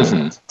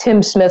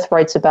 Tim Smith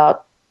writes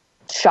about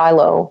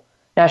Shiloh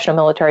National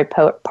Military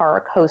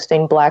Park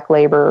hosting black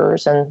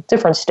laborers, and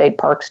different state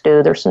parks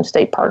do. There's some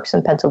state parks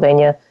in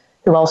Pennsylvania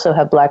who also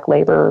have black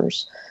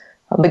laborers.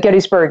 But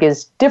Gettysburg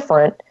is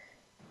different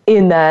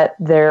in that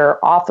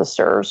their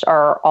officers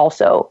are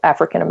also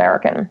African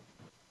American.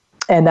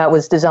 And that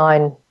was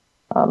designed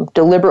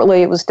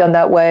deliberately. It was done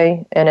that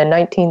way. And in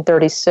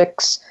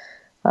 1936,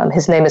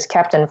 his name is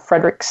Captain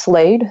Frederick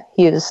Slade.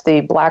 He is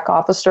the black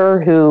officer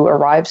who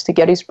arrives to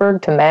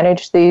Gettysburg to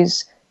manage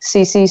these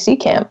CCC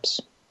camps.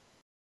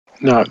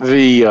 Now, at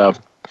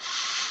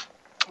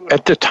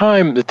the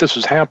time that this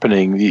was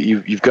happening,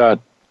 you've got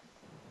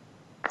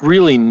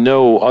really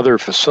no other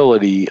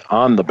facility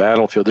on the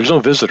battlefield. There's no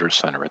visitor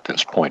center at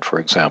this point, for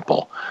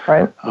example.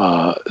 Right.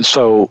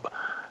 So,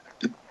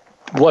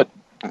 what?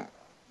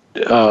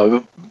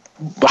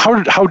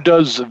 How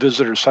does a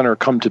visitor center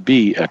come to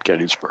be at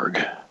Gettysburg?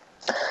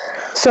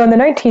 So, in the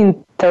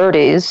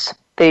 1930s,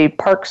 the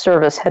Park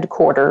Service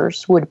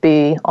headquarters would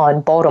be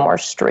on Baltimore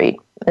Street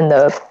in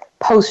the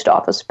post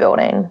office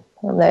building.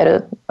 They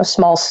had a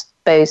small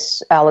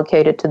space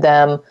allocated to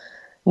them,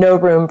 no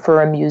room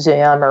for a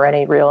museum or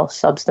any real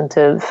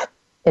substantive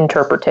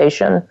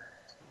interpretation.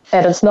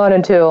 And it's not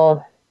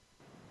until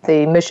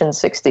the Mission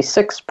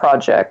 66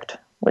 project,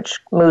 which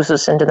moves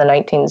us into the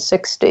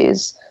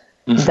 1960s,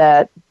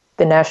 that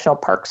the National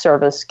Park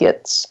Service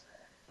gets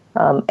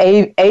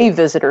a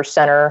visitor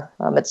center.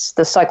 It's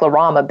the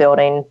Cyclorama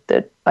building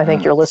that I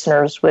think your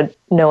listeners would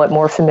know it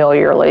more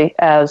familiarly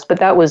as, but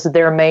that was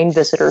their main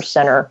visitor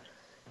center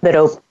that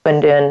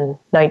opened in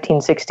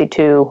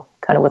 1962,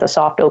 kind of with a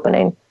soft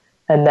opening,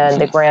 and then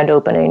the grand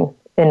opening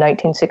in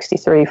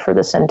 1963 for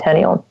the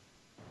centennial.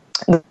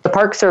 The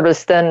Park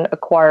Service then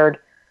acquired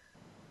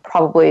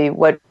probably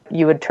what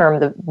you would term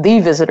the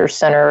visitor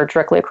center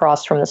directly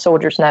across from the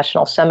Soldiers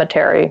National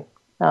Cemetery.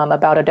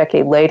 About a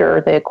decade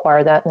later, they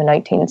acquired that in the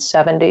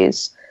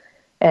 1970s.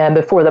 And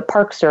before the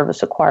Park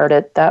Service acquired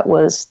it, that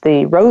was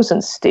the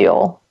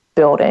Rosenstiel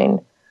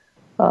building,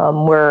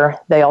 where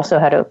they also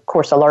had, of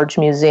course, a large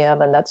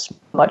museum, and that's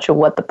much of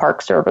what the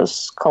Park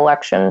Service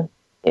collection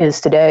is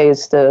today,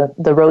 is the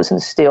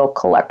Rosenstiel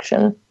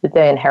collection that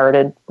they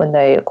inherited when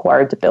they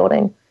acquired the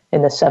building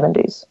in the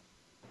 70s.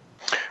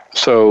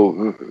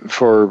 So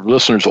for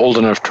listeners old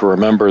enough to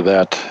remember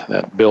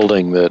that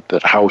building,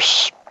 that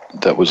house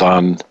that was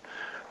on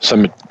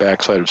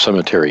backside of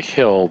Cemetery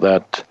Hill,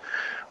 that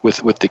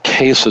with the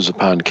cases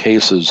upon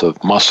cases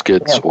of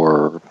muskets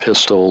or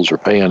pistols or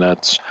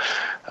bayonets,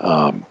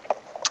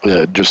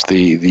 just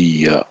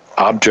the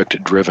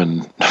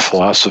object-driven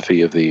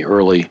philosophy of the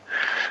early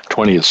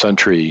 20th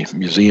century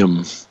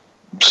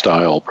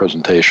museum-style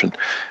presentation,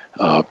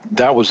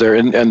 that was there.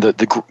 And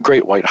the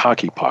great white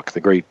hockey puck, the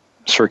great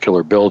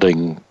circular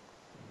building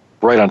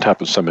right on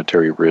top of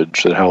Cemetery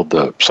Ridge that held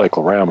the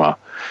Cyclorama.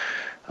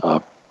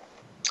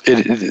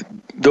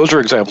 Those are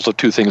examples of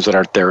two things that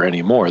aren't there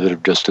anymore, that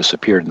have just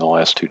disappeared in the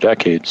last 2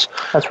 decades.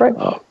 That's right.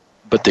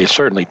 But they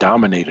certainly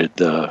dominated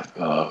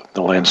the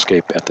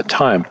landscape at the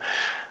time.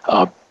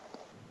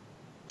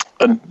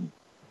 And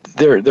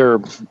there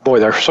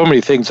are so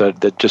many things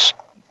that just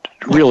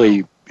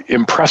really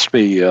impressed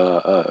me,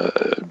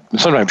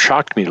 sometimes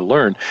shocked me to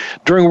learn.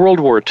 During World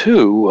War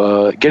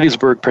II,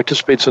 Gettysburg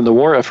participates in the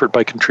war effort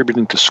by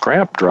contributing to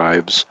scrap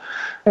drives.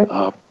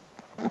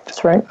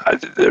 That's right.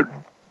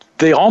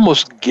 They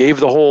almost gave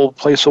the whole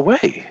place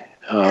away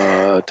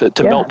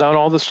to melt down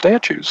all the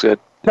statues. Can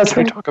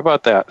we talk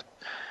about that?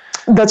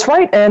 That's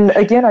right. And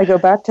again, I go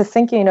back to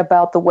thinking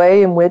about the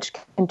way in which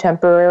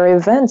contemporary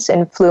events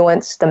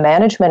influenced the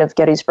management of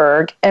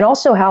Gettysburg and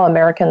also how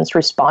Americans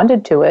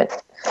responded to it.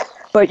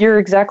 But you're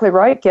exactly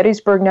right.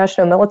 Gettysburg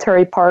National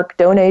Military Park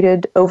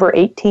donated over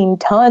 18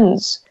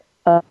 tons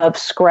of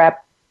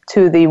scrap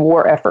to the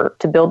war effort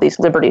to build these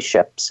Liberty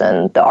ships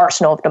and the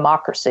arsenal of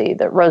democracy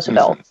that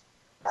Roosevelt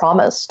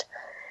promised.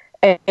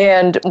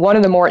 And one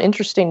of the more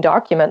interesting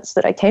documents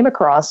that I came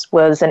across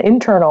was an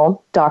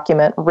internal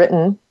document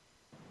written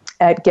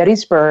at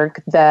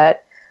Gettysburg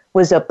that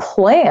was a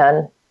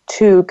plan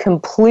to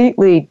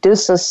completely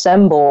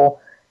disassemble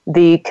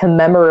the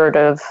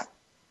commemorative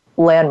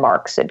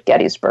landmarks at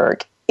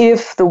Gettysburg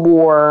if the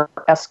war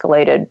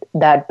escalated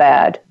that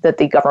bad that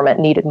the government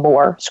needed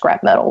more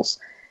scrap metals.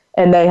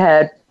 And they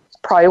had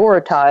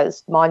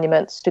prioritized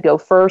monuments to go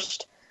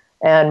first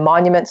and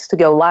monuments to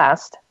go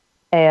last.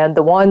 And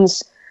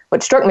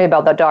what struck me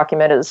about that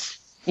document is,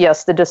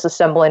 yes, the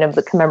disassembling of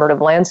the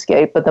commemorative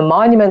landscape, but the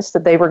monuments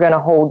that they were going to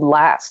hold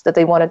last, that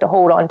they wanted to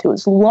hold on to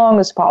as long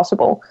as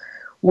possible,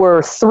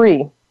 were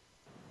 3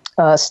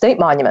 state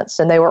monuments,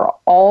 and they were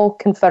all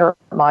Confederate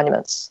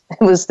monuments.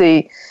 It was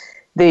the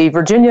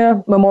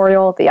Virginia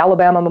Memorial, the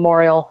Alabama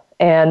Memorial,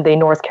 and the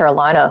North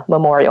Carolina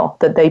Memorial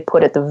that they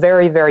put at the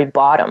very, very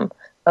bottom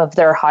of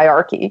their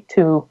hierarchy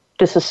to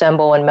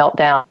disassemble and melt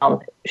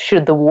down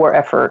should the war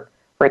effort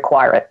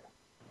require it.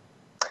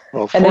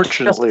 Well,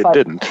 fortunately, it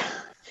didn't.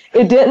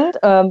 It didn't,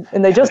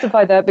 and they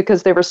justified that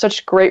because they were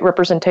such great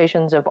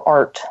representations of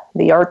art.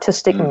 The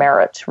artistic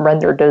merit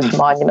rendered those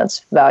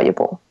monuments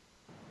valuable.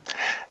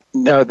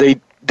 Now, they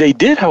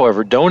did,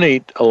 however,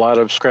 donate a lot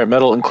of scrap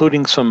metal,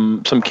 including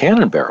some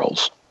cannon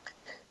barrels.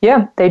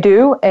 Yeah, they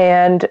do.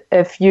 And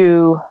if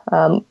you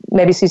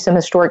maybe see some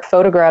historic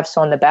photographs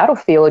on the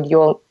battlefield,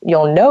 you'll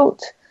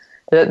note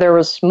that there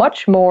was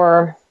much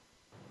more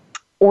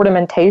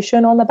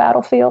ornamentation on the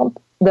battlefield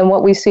than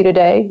what we see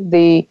today.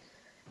 The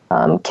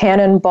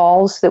cannon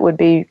balls that would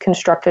be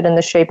constructed in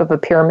the shape of a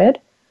pyramid,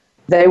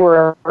 they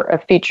were a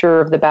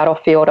feature of the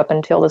battlefield up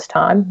until this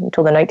time,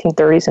 until the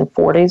 1930s and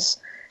 40s.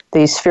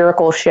 The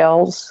spherical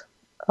shells,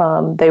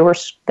 they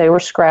were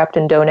scrapped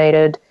and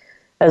donated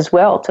as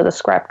well to the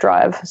scrap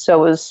drive.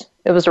 So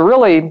it was a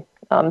really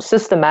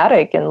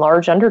systematic and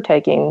large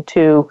undertaking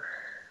to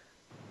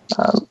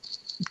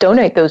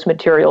donate those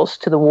materials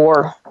to the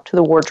war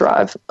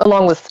drive,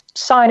 along with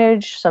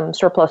signage, some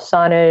surplus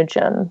signage,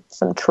 and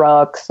some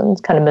trucks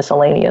and kind of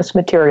miscellaneous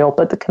material.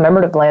 But the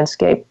commemorative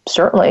landscape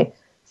certainly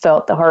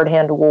felt the hard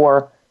hand of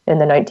war in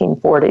the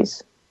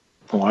 1940s.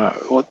 Wow.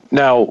 Well,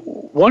 now,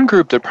 one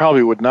group that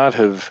probably would not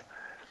have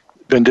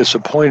been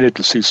disappointed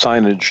to see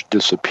signage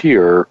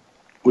disappear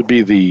would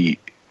be the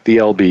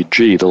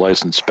LBG, the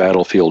Licensed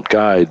Battlefield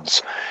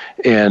Guides.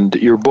 And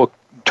your book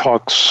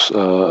talks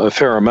a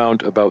fair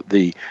amount about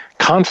the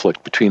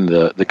conflict between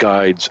the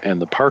guides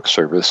and the Park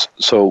Service.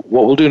 So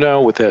what we'll do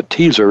now with that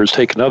teaser is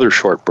take another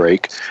short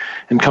break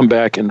and come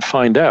back and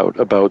find out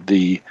about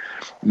the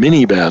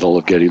mini battle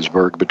of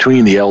Gettysburg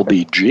between the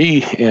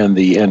LBG and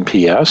the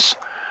NPS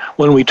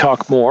when we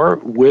talk more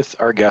with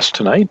our guest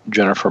tonight,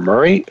 Jennifer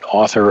Murray,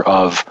 author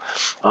of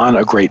On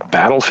a Great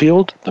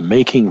Battlefield, The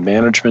Making,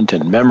 Management,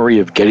 and Memory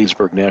of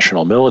Gettysburg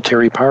National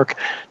Military Park,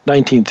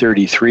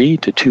 1933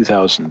 to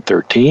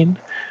 2013.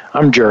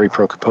 I'm Jerry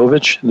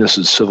Prokopowicz, and this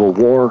is Civil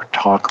War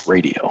Talk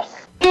Radio.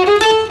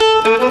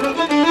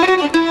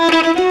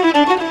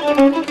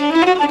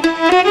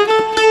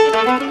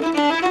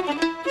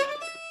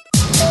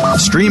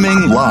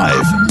 Streaming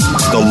live,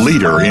 the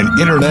leader in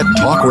Internet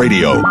Talk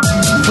Radio,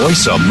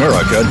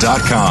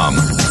 VoiceAmerica.com.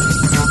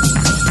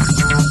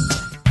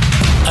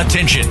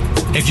 Attention!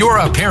 If you're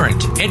a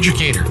parent,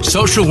 educator,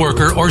 social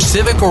worker, or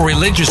civic or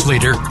religious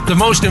leader, the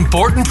most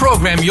important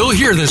program you'll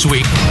hear this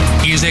week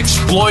is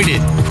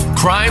Exploited: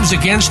 Crimes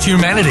Against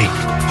Humanity.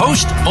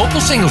 Host Opal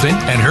Singleton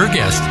and her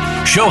guest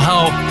show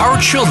how our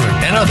children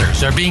and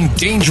others are being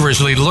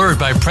dangerously lured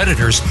by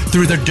predators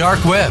through the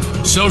dark web,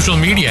 social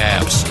media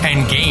apps,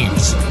 and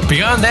games.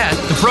 Beyond that,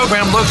 the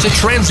program looks at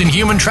trends in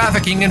human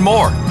trafficking and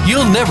more.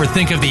 You'll never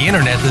think of the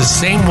internet the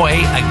same way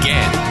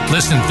again.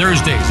 Listen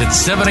Thursdays at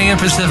 7 a.m.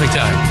 Pacific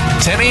Time,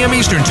 10 a.m.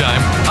 Eastern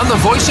Time on the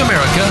Voice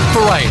America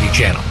Variety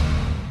Channel.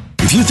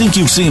 If you think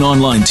you've seen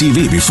online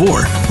TV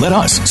before, let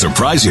us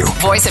surprise you.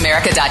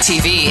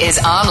 VoiceAmerica.tv is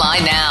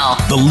online now.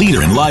 The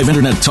leader in live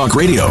Internet talk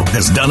radio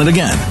has done it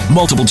again.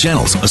 Multiple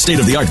channels, a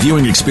state-of-the-art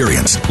viewing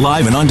experience,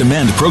 live and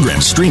on-demand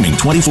programs streaming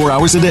 24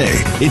 hours a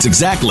day. It's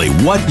exactly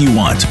what you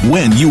want,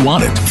 when you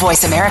want it.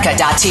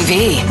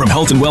 VoiceAmerica.tv. From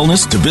health and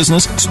wellness to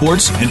business,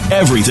 sports, and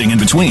everything in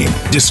between.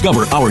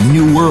 Discover our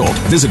new world.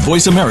 Visit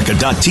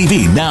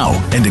VoiceAmerica.tv now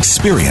and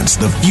experience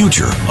the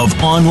future of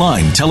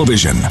online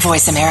television.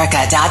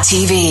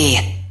 VoiceAmerica.tv.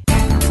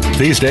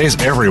 These days,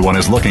 everyone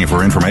is looking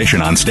for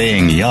information on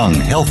staying young,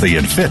 healthy,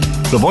 and fit.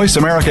 The Voice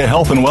America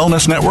Health and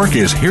Wellness Network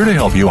is here to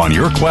help you on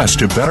your quest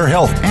to better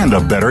health and a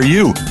better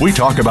you. We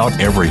talk about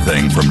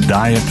everything from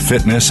diet,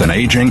 fitness, and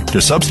aging to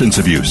substance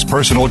abuse,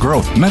 personal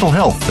growth, mental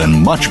health,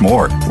 and much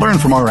more. Learn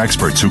from our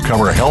experts who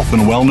cover health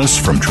and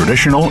wellness from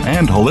traditional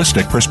and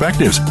holistic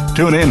perspectives.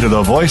 Tune in to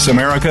the Voice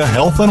America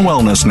Health and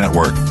Wellness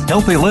Network.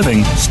 Healthy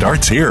living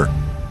starts here.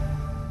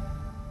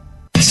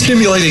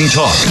 Stimulating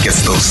talk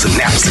Gets those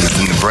synapses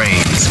in the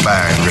brain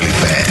firing really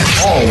fast.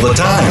 all the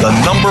time. The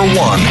number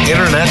one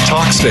Internet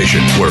talk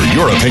station where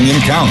your opinion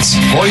counts.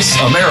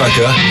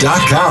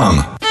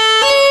 VoiceAmerica.com.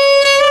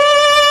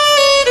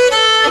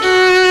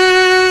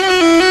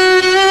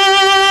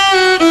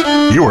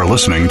 You are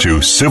listening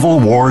to Civil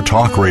War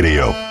Talk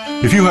Radio.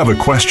 If you have a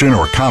question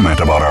or comment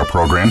about our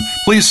program,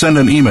 please send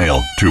an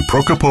email to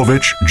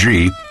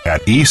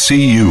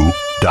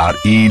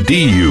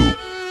prokopovichg@ecu.edu.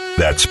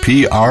 That's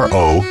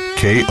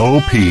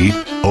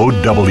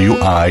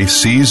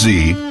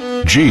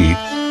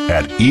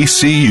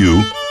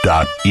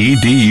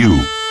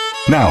PROKOPOWICG@ecu.edu.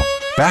 Now,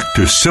 back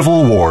to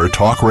Civil War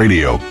Talk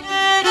Radio.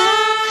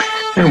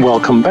 And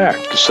welcome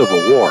back to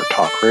Civil War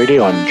Talk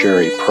Radio. I'm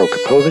Jerry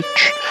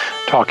Prokopowicz,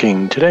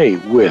 talking today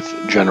with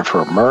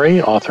Jennifer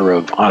Murray, author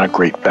of On a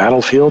Great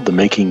Battlefield, The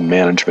Making,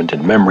 Management,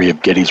 and Memory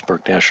of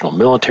Gettysburg National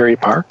Military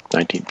Park,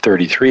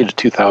 1933 to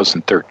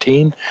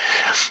 2013.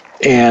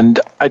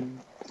 And I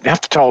have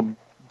to tell a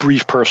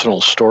brief personal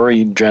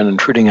story, Jen,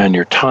 intruding on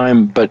your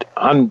time, but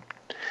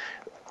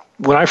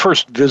when I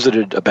first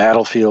visited a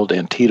battlefield,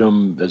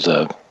 Antietam, as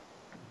a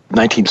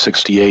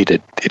 1968,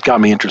 it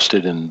got me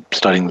interested in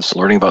studying this,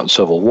 learning about the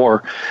Civil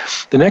War.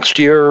 The next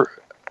year,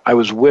 I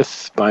was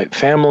with my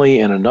family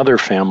and another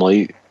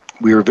family.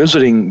 We were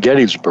visiting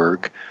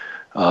Gettysburg.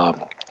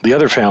 The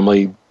other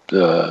family,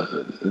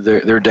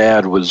 their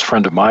dad was a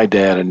friend of my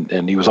dad,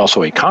 and he was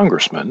also a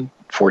congressman,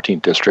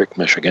 14th District,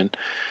 Michigan.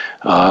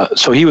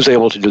 So he was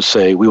able to just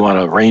say, we want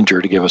a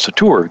ranger to give us a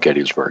tour of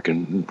Gettysburg.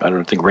 And I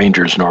don't think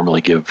rangers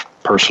normally give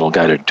personal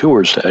guided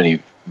tours to any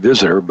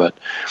visitor, but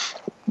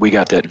we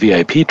got that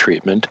VIP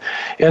treatment.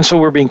 And so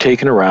we're being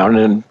taken around,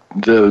 and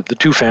the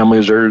two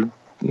families are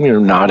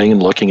nodding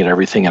and looking at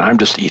everything, and I'm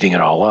just eating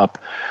it all up.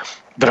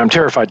 But I'm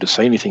terrified to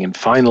say anything. And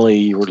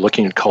finally, we're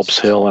looking at Culp's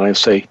Hill, and I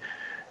say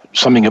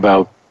something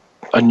about,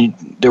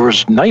 there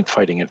was night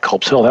fighting at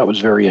Culp's Hill. That was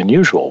very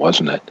unusual,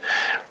 wasn't it?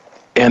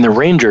 And the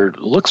ranger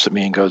looks at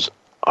me and goes,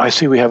 I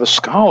see we have a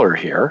scholar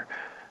here,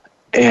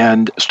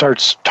 and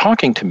starts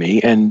talking to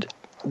me. And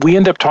we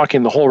end up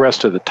talking the whole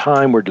rest of the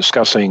time. We're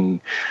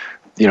discussing,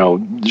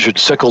 should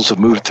Sickles have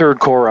moved Third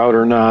Corps out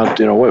or not?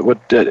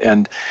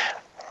 And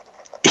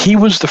he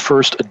was the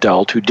first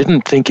adult who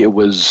didn't think it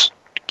was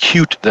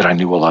cute that I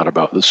knew a lot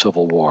about the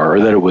Civil War, or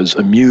that it was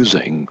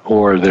amusing,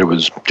 or that it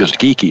was just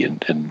geeky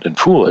and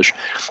foolish.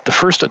 The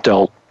first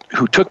adult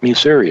who took me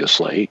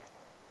seriously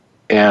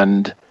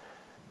and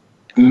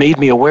made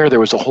me aware there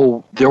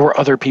were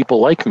other people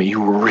like me who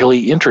were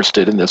really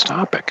interested in this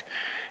topic.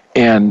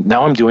 And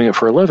now I'm doing it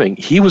for a living.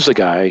 He was the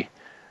guy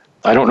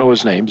I don't know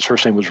his name. His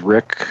first name was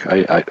Rick.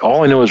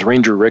 All I know is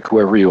Ranger Rick,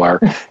 whoever you are.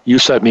 You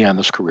set me on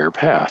this career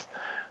path.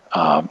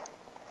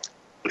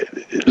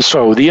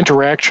 So the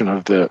interaction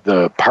of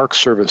the Park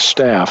Service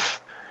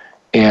staff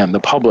and the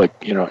public,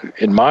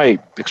 in my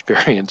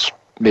experience,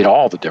 made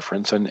all the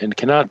difference and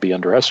cannot be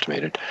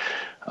underestimated.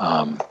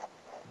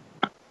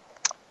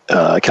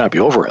 Cannot be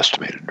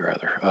overestimated,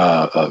 rather.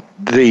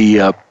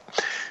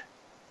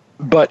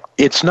 But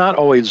it's not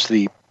always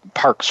the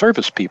Park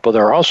Service people.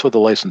 There are also the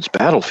licensed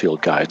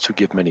battlefield guides who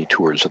give many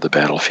tours of the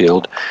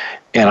battlefield.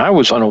 And I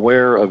was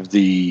unaware of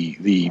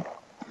the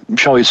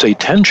shall we say,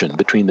 tension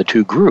between the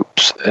two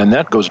groups. And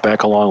that goes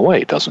back a long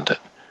way, doesn't it?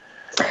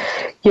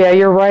 Yeah,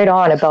 you're right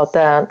on about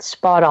that.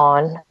 Spot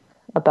on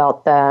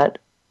about that.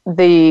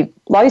 The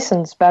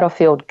licensed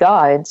battlefield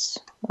guides,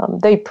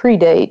 they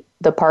predate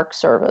the Park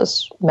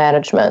Service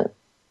management.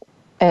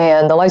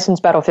 And the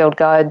licensed battlefield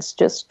guides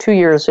just 2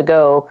 years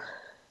ago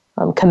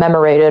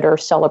commemorated or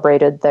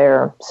celebrated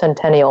their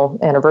centennial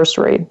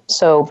anniversary.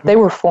 So they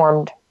were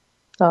formed,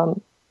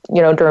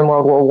 during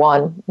World War I,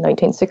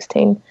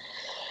 1916.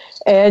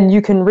 And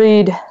you can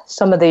read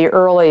some of the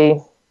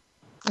early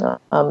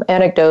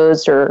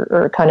anecdotes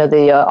or kind of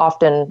the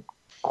often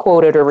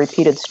quoted or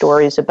repeated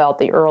stories about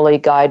the early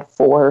guide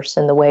force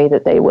and the way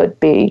that they would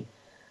be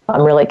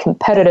really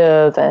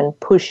competitive and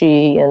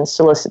pushy and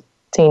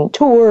soliciting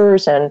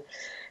tours, and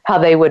how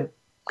they would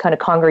kind of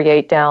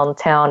congregate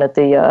downtown at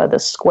the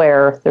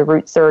square, the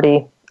Route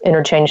 30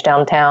 interchange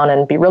downtown,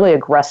 and be really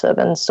aggressive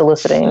in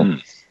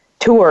soliciting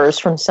tours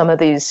from some of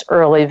these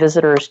early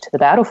visitors to the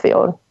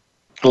battlefield.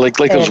 Like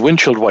those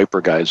windshield wiper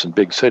guys in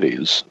big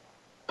cities,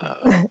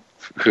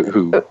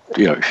 who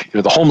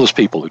the homeless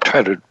people who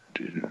try to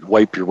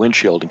wipe your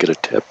windshield and get a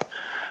tip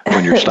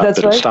when you're stopped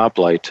at a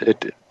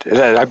stoplight.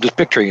 I'm just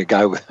picturing a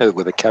guy with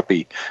a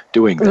kepi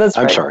doing that. That's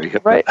I'm right. sorry.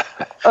 Right.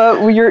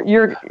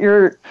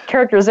 Your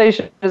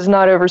characterization is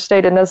not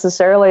overstated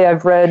necessarily.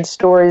 I've read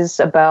stories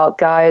about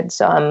guides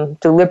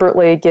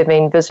deliberately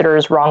giving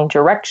visitors wrong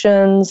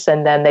directions,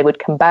 and then they would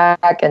come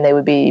back and they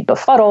would be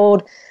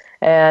befuddled,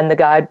 and the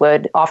guide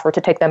would offer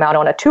to take them out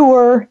on a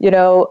tour.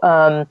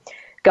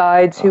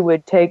 Guides who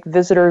would take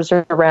visitors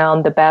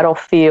around the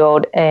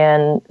battlefield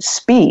and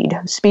speed.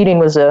 Speeding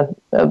was a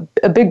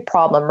big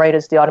problem right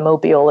as the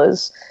automobile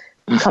is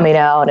coming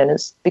out and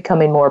is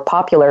becoming more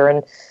popular.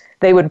 And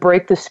they would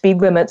break the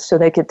speed limits so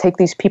they could take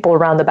these people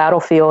around the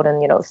battlefield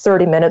in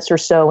 30 minutes or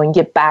so and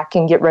get back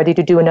and get ready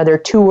to do another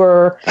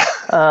tour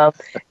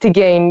to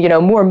gain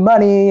more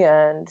money.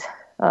 And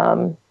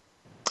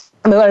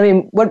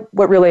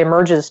what really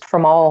emerges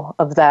from all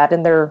of that,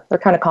 and they're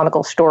kind of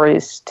comical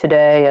stories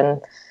today.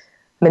 And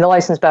the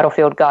licensed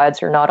battlefield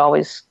guides are not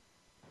always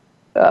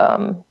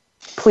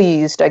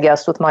pleased, I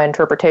guess, with my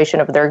interpretation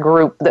of their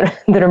group that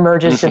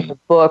emerges in the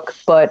book.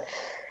 But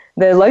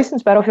the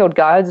licensed battlefield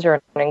guides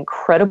are an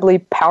incredibly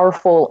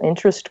powerful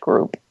interest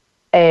group.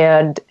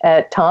 And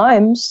at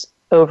times,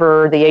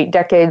 over the 8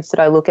 decades that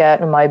I look at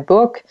in my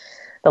book,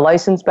 the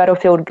licensed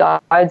battlefield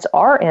guides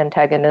are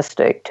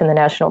antagonistic to the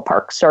National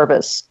Park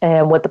Service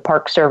and what the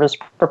Park Service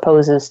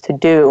proposes to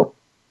do.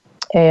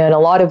 And a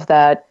lot of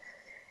that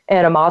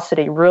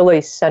animosity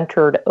really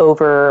centered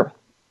over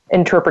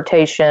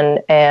interpretation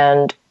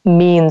and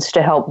means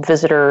to help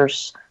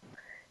visitors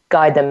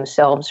guide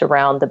themselves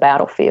around the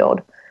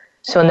battlefield.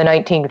 So in the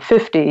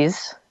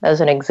 1950s, as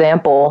an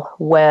example,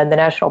 when the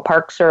National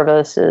Park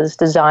Service is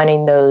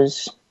designing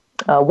those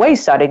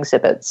wayside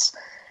exhibits,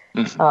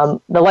 the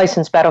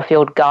licensed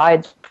battlefield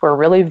guides were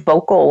really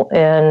vocal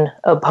in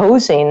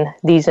opposing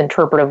these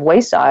interpretive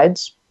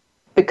waysides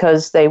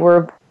because they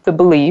were the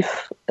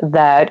belief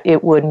that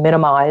it would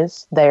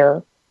minimize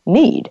their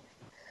need.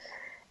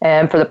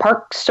 And for the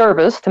Park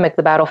Service to make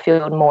the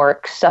battlefield more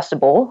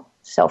accessible,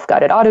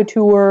 self-guided auto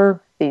tour,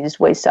 these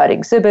wayside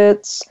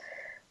exhibits,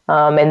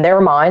 in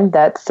their mind,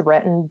 that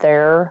threatened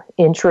their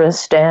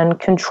interest and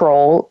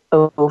control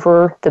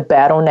over the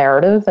battle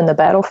narrative and the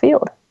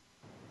battlefield.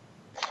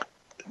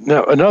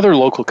 Now, another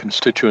local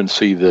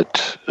constituency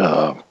that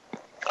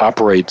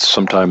operates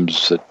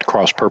sometimes at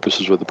cross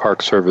purposes with the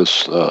Park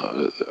Service,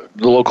 the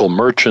local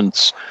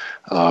merchants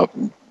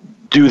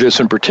do this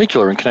in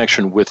particular in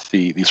connection with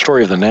the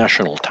story of the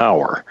National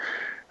Tower.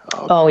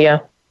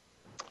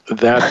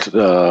 That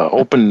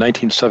opened in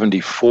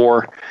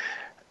 1974.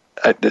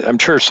 I'm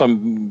sure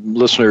some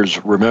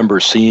listeners remember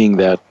seeing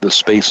the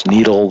Space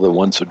Needle that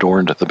once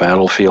adorned the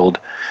battlefield.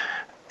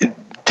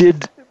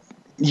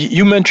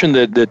 You mentioned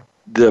that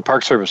the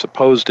Park Service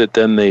opposed it,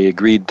 then they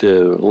agreed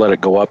to let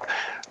it go up.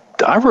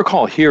 I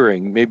recall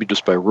hearing, maybe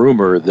just by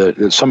rumor,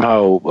 that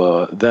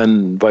somehow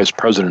then Vice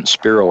President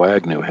Spiro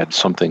Agnew had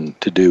something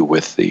to do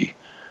with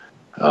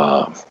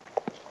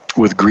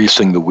with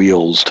greasing the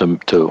wheels to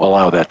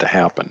allow that to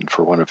happen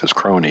for one of his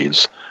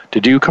cronies.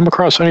 Did you come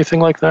across anything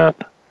like that?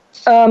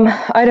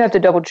 I'd have to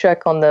double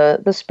check on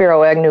the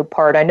Spiro Agnew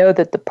part. I know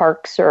that the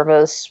Park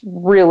Service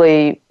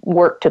really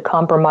worked to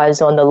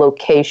compromise on the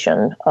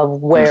location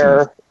of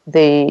where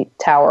the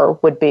tower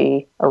would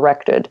be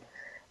erected.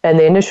 And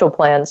the initial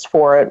plans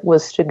for it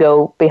was to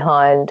go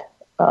behind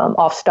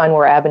off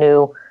Steinway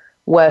Avenue,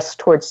 west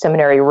towards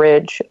Seminary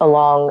Ridge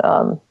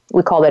along,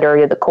 we call that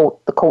area the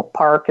Colt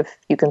Park, if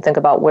you can think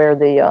about where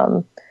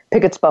the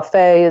Pickett's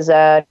Buffet is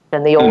at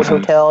and the old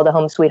hotel, the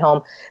Home Sweet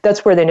Home.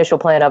 That's where the initial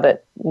plan of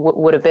it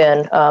would have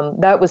been.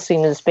 That was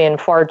seen as being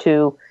far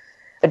too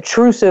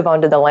intrusive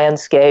onto the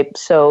landscape,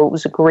 so it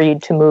was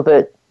agreed to move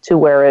it to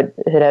where it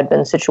had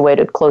been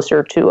situated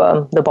closer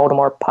to the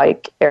Baltimore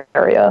Pike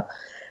area.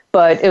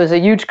 But it was a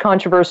huge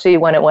controversy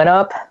when it went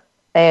up,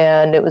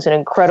 and it was an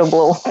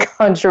incredible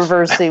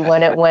controversy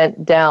when it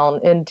went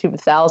down in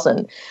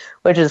 2000,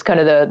 which is kind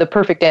of the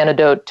perfect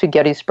antidote to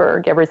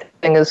Gettysburg.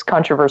 Everything is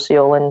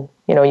controversial, and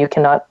you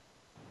cannot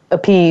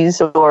appease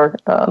or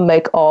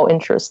make all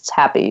interests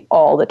happy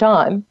all the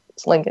time,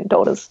 as Lincoln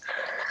told us.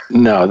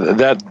 No,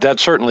 that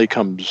certainly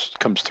comes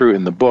through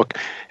in the book.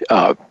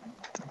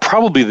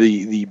 Probably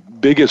the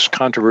biggest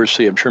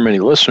controversy, I'm sure many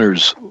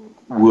listeners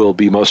will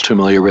be most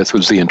familiar with,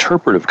 was the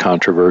interpretive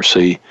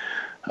controversy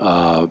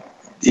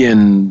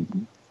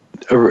in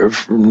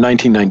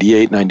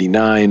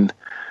 1998-99,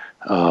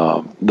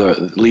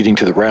 leading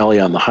to the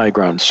Rally on the High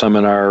Ground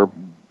seminar,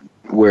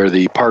 where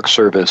the Park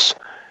Service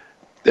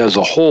as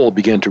a whole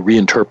began to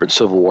reinterpret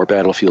Civil War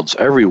battlefields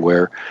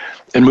everywhere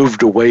and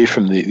moved away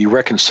from the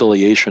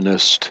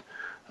reconciliationist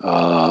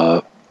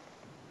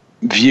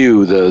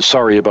view, the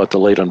sorry about the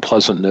late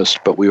unpleasantness,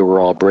 but we were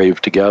all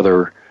brave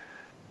together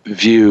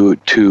view,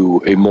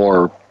 to a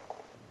more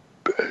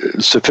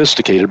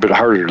sophisticated but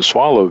harder to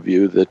swallow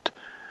view that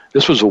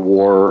this was a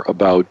war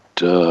about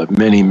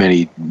many,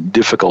 many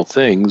difficult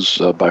things,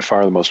 by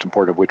far the most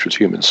important of which was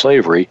human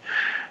slavery.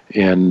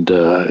 And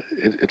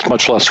it's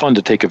much less fun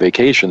to take a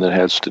vacation that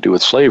has to do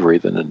with slavery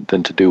than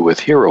to do with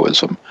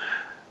heroism.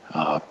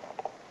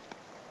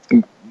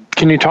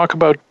 Can you talk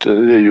about,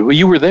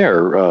 you were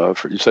there,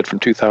 you said from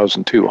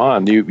 2002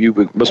 on,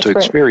 you must have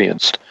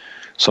experienced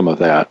some of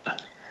that.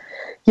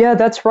 Yeah,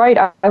 that's right.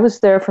 I was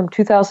there from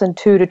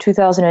 2002 to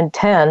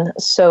 2010.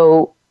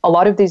 So a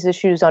lot of these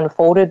issues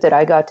unfolded that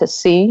I got to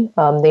see,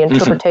 the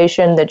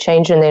interpretation, the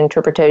change in the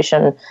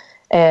interpretation,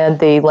 and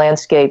the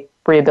landscape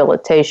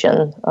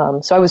rehabilitation.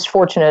 So I was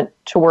fortunate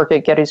to work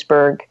at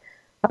Gettysburg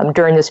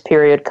during this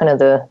period, kind of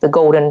the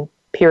golden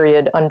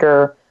period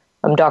under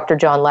Dr.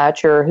 John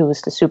Latcher, who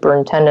was the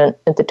superintendent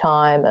at the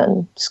time,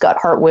 and Scott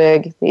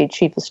Hartwig, the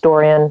chief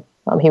historian.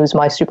 He was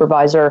my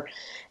supervisor,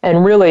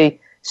 and really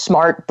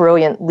smart,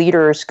 brilliant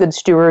leaders, good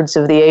stewards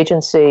of the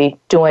agency,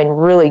 doing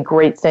really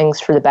great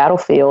things for the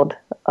battlefield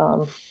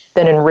that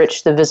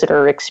enriched the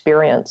visitor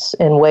experience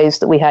in ways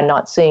that we had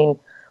not seen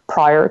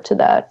prior to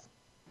that.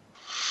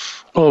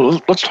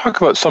 Well, let's talk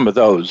about some of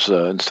those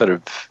instead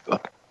of,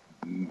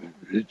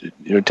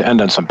 to end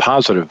on some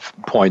positive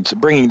points.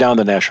 Bringing down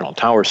the National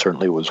Tower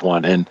certainly was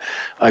one, and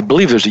I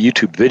believe there's a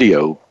YouTube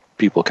video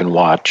people can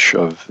watch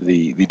of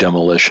the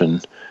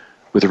demolition,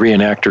 with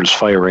reenactors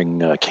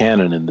firing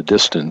cannon in the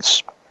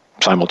distance,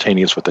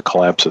 simultaneous with the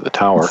collapse of the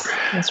tower.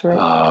 That's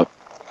right.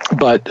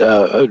 But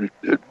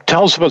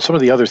tell us about some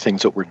of the other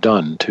things that were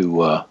done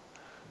to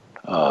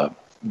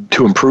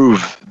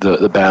improve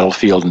the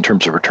battlefield in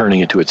terms of returning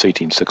it to its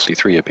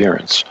 1863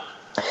 appearance.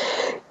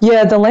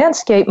 Yeah, the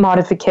landscape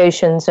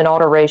modifications and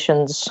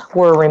alterations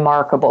were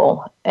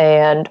remarkable.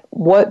 And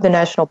what the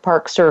National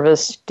Park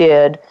Service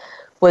did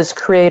was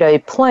create a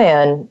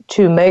plan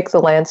to make the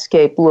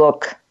landscape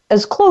look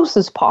as close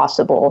as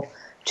possible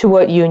to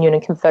what Union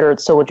and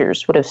Confederate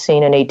soldiers would have seen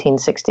in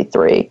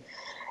 1863.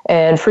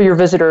 And for your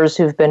visitors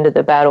who've been to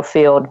the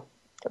battlefield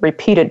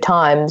repeated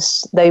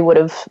times, they would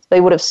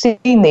have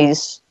seen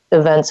these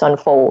events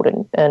unfold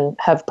and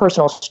have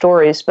personal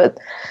stories. But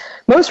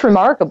most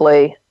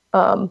remarkably,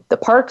 the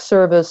Park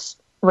Service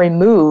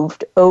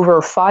removed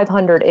over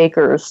 500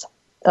 acres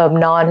of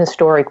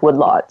non-historic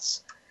woodlots.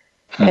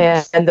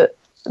 And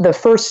the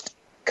first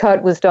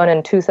cut was done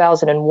in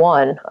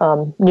 2001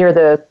 near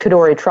the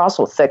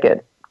Kadori-Trossel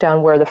thicket,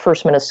 down where the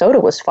 1st Minnesota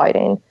was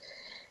fighting.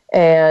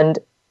 And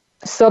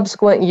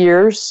subsequent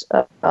years,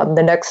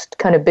 the next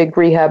kind of big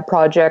rehab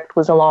project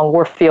was along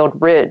Warfield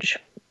Ridge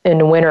in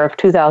the winter of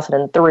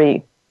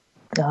 2003,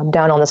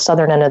 down on the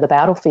southern end of the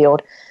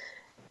battlefield.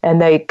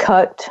 And they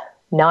cut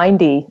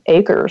 90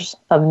 acres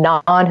of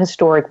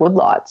non-historic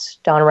woodlots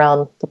down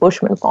around the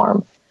Bushman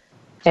farm.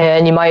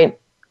 And you might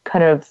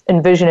kind of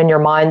envision in your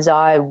mind's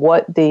eye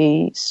what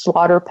the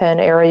slaughter pen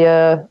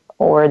area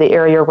or the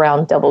area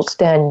around Devil's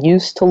Den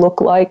used to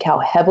look like, how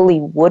heavily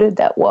wooded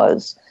that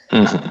was.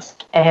 Mm-hmm.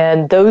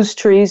 And those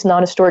trees,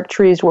 non-historic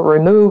trees, were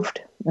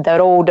removed. That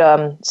old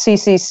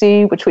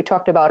CCC, which we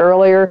talked about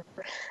earlier,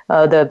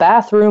 the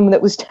bathroom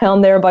that was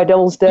down there by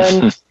Devil's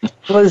Den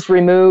was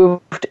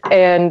removed.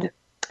 And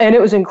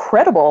it was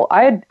incredible.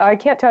 I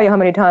can't tell you how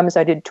many times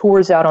I did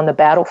tours out on the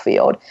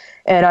battlefield,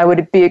 and I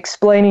would be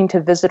explaining to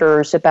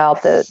visitors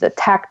about the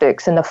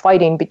tactics and the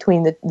fighting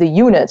between the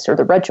units or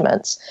the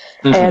regiments.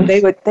 Mm-hmm. And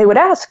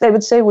they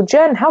would say, well,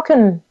 Jen, how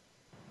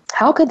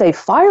could they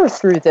fire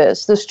through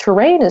this? This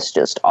terrain is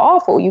just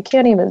awful. You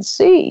can't even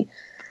see.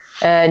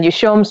 And you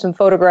show them some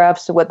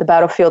photographs of what the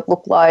battlefield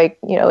looked like,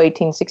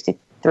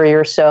 1863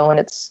 or so, and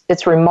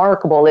it's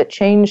remarkable. It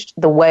changed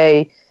the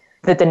way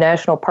that the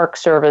National Park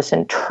Service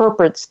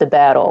interprets the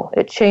battle.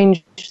 It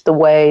changed the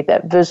way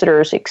that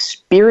visitors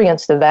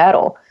experience the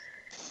battle.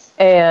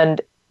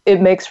 And it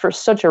makes for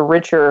such a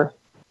richer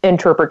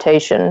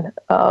interpretation.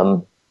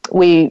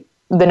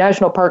 The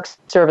National Park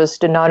Service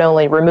did not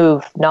only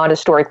remove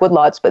non-historic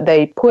woodlots, but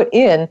they put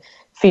in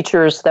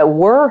features that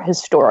were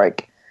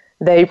historic.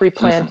 They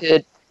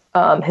replanted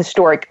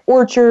historic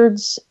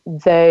orchards.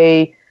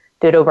 They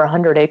did over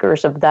 100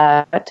 acres of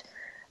that.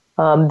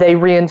 They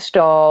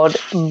reinstalled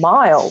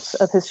miles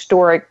of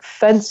historic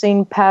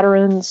fencing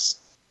patterns.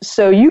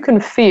 So you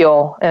can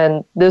feel,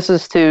 and this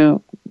is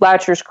to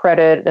Latcher's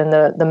credit and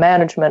the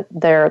management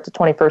there at the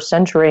 21st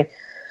Century,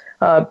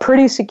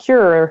 pretty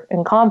secure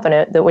and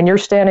confident that when you're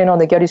standing on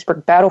the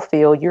Gettysburg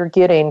battlefield, you're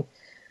getting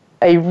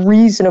a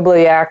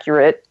reasonably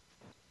accurate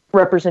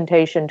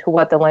representation to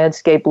what the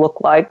landscape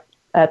looked like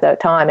at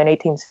that time in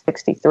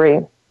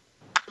 1863.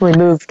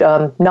 Removed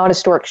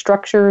non-historic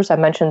structures. I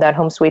mentioned that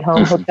Home Sweet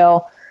Home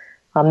Hotel.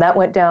 That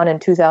went down in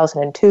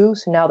 2002,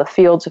 so now the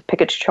fields of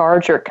Pickett's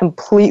Charge are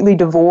completely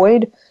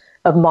devoid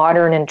of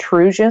modern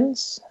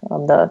intrusions.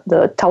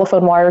 The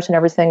telephone wires and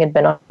everything had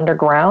been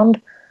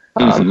underground.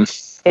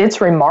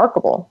 It's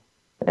remarkable.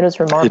 It is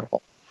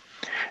remarkable.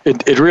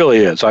 It really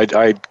is.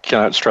 I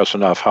cannot stress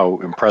enough how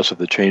impressive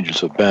the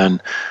changes have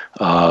been.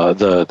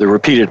 The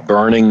repeated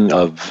burning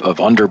of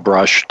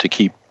underbrush to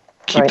keep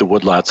right. the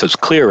woodlots as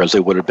clear as they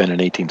would have been in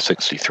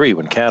 1863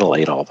 when cattle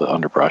ate all the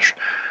underbrush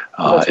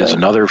is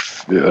another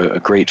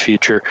great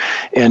feature.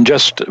 And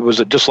was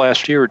it just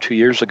last year or 2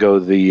 years ago,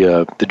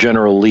 the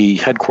General Lee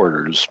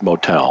headquarters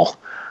motel?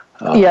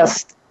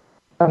 Yes,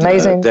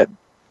 amazing.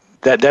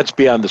 That's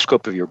beyond the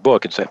scope of your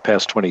book. It's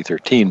past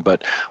 2013,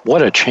 but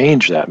what a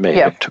change that made.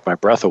 It took my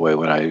breath away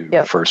when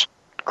I first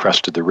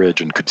crested the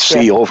ridge and could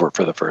see over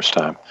for the first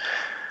time.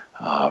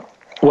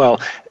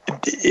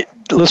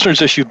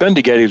 Listeners, if you've been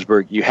to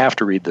Gettysburg, you have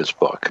to read this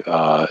book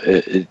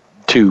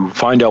to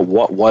find out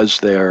what was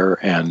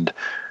there and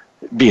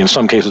be in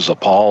some cases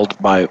appalled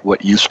by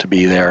what used to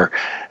be there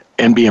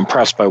and be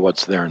impressed by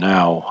what's there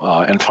now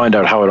and find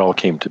out how it all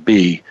came to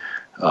be.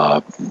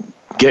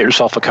 Get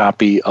yourself a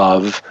copy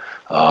of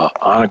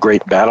On a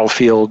Great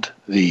Battlefield,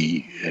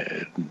 the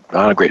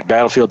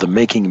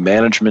Making,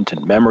 Management,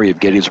 and Memory of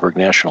Gettysburg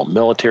National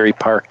Military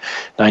Park,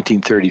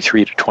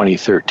 1933 to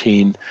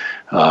 2013.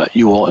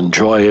 You will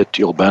enjoy it.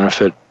 You'll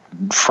benefit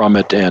from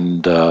it,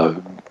 and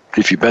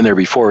if you've been there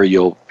before,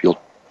 you'll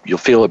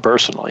feel it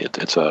personally.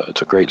 It's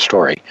a great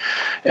story.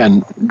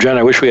 And Jen,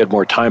 I wish we had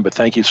more time, but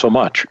thank you so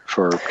much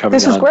for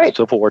coming on great.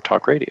 Civil War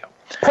Talk Radio.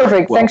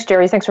 Perfect. Thanks,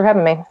 Jerry. Thanks for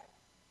having me.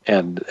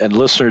 And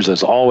listeners,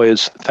 as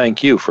always,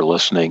 thank you for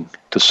listening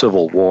to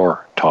Civil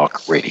War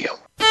Talk Radio.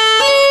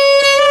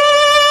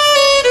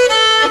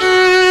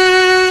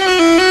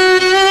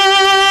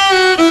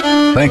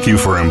 Thank you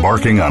for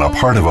embarking on a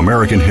part of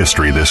American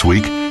history this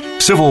week.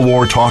 Civil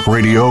War Talk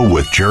Radio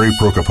with Jerry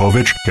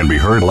Prokopowicz can be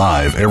heard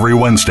live every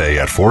Wednesday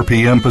at 4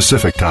 p.m.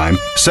 Pacific Time,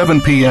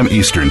 7 p.m.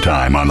 Eastern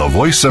Time on the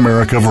Voice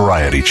America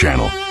Variety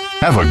Channel.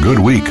 Have a good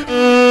week.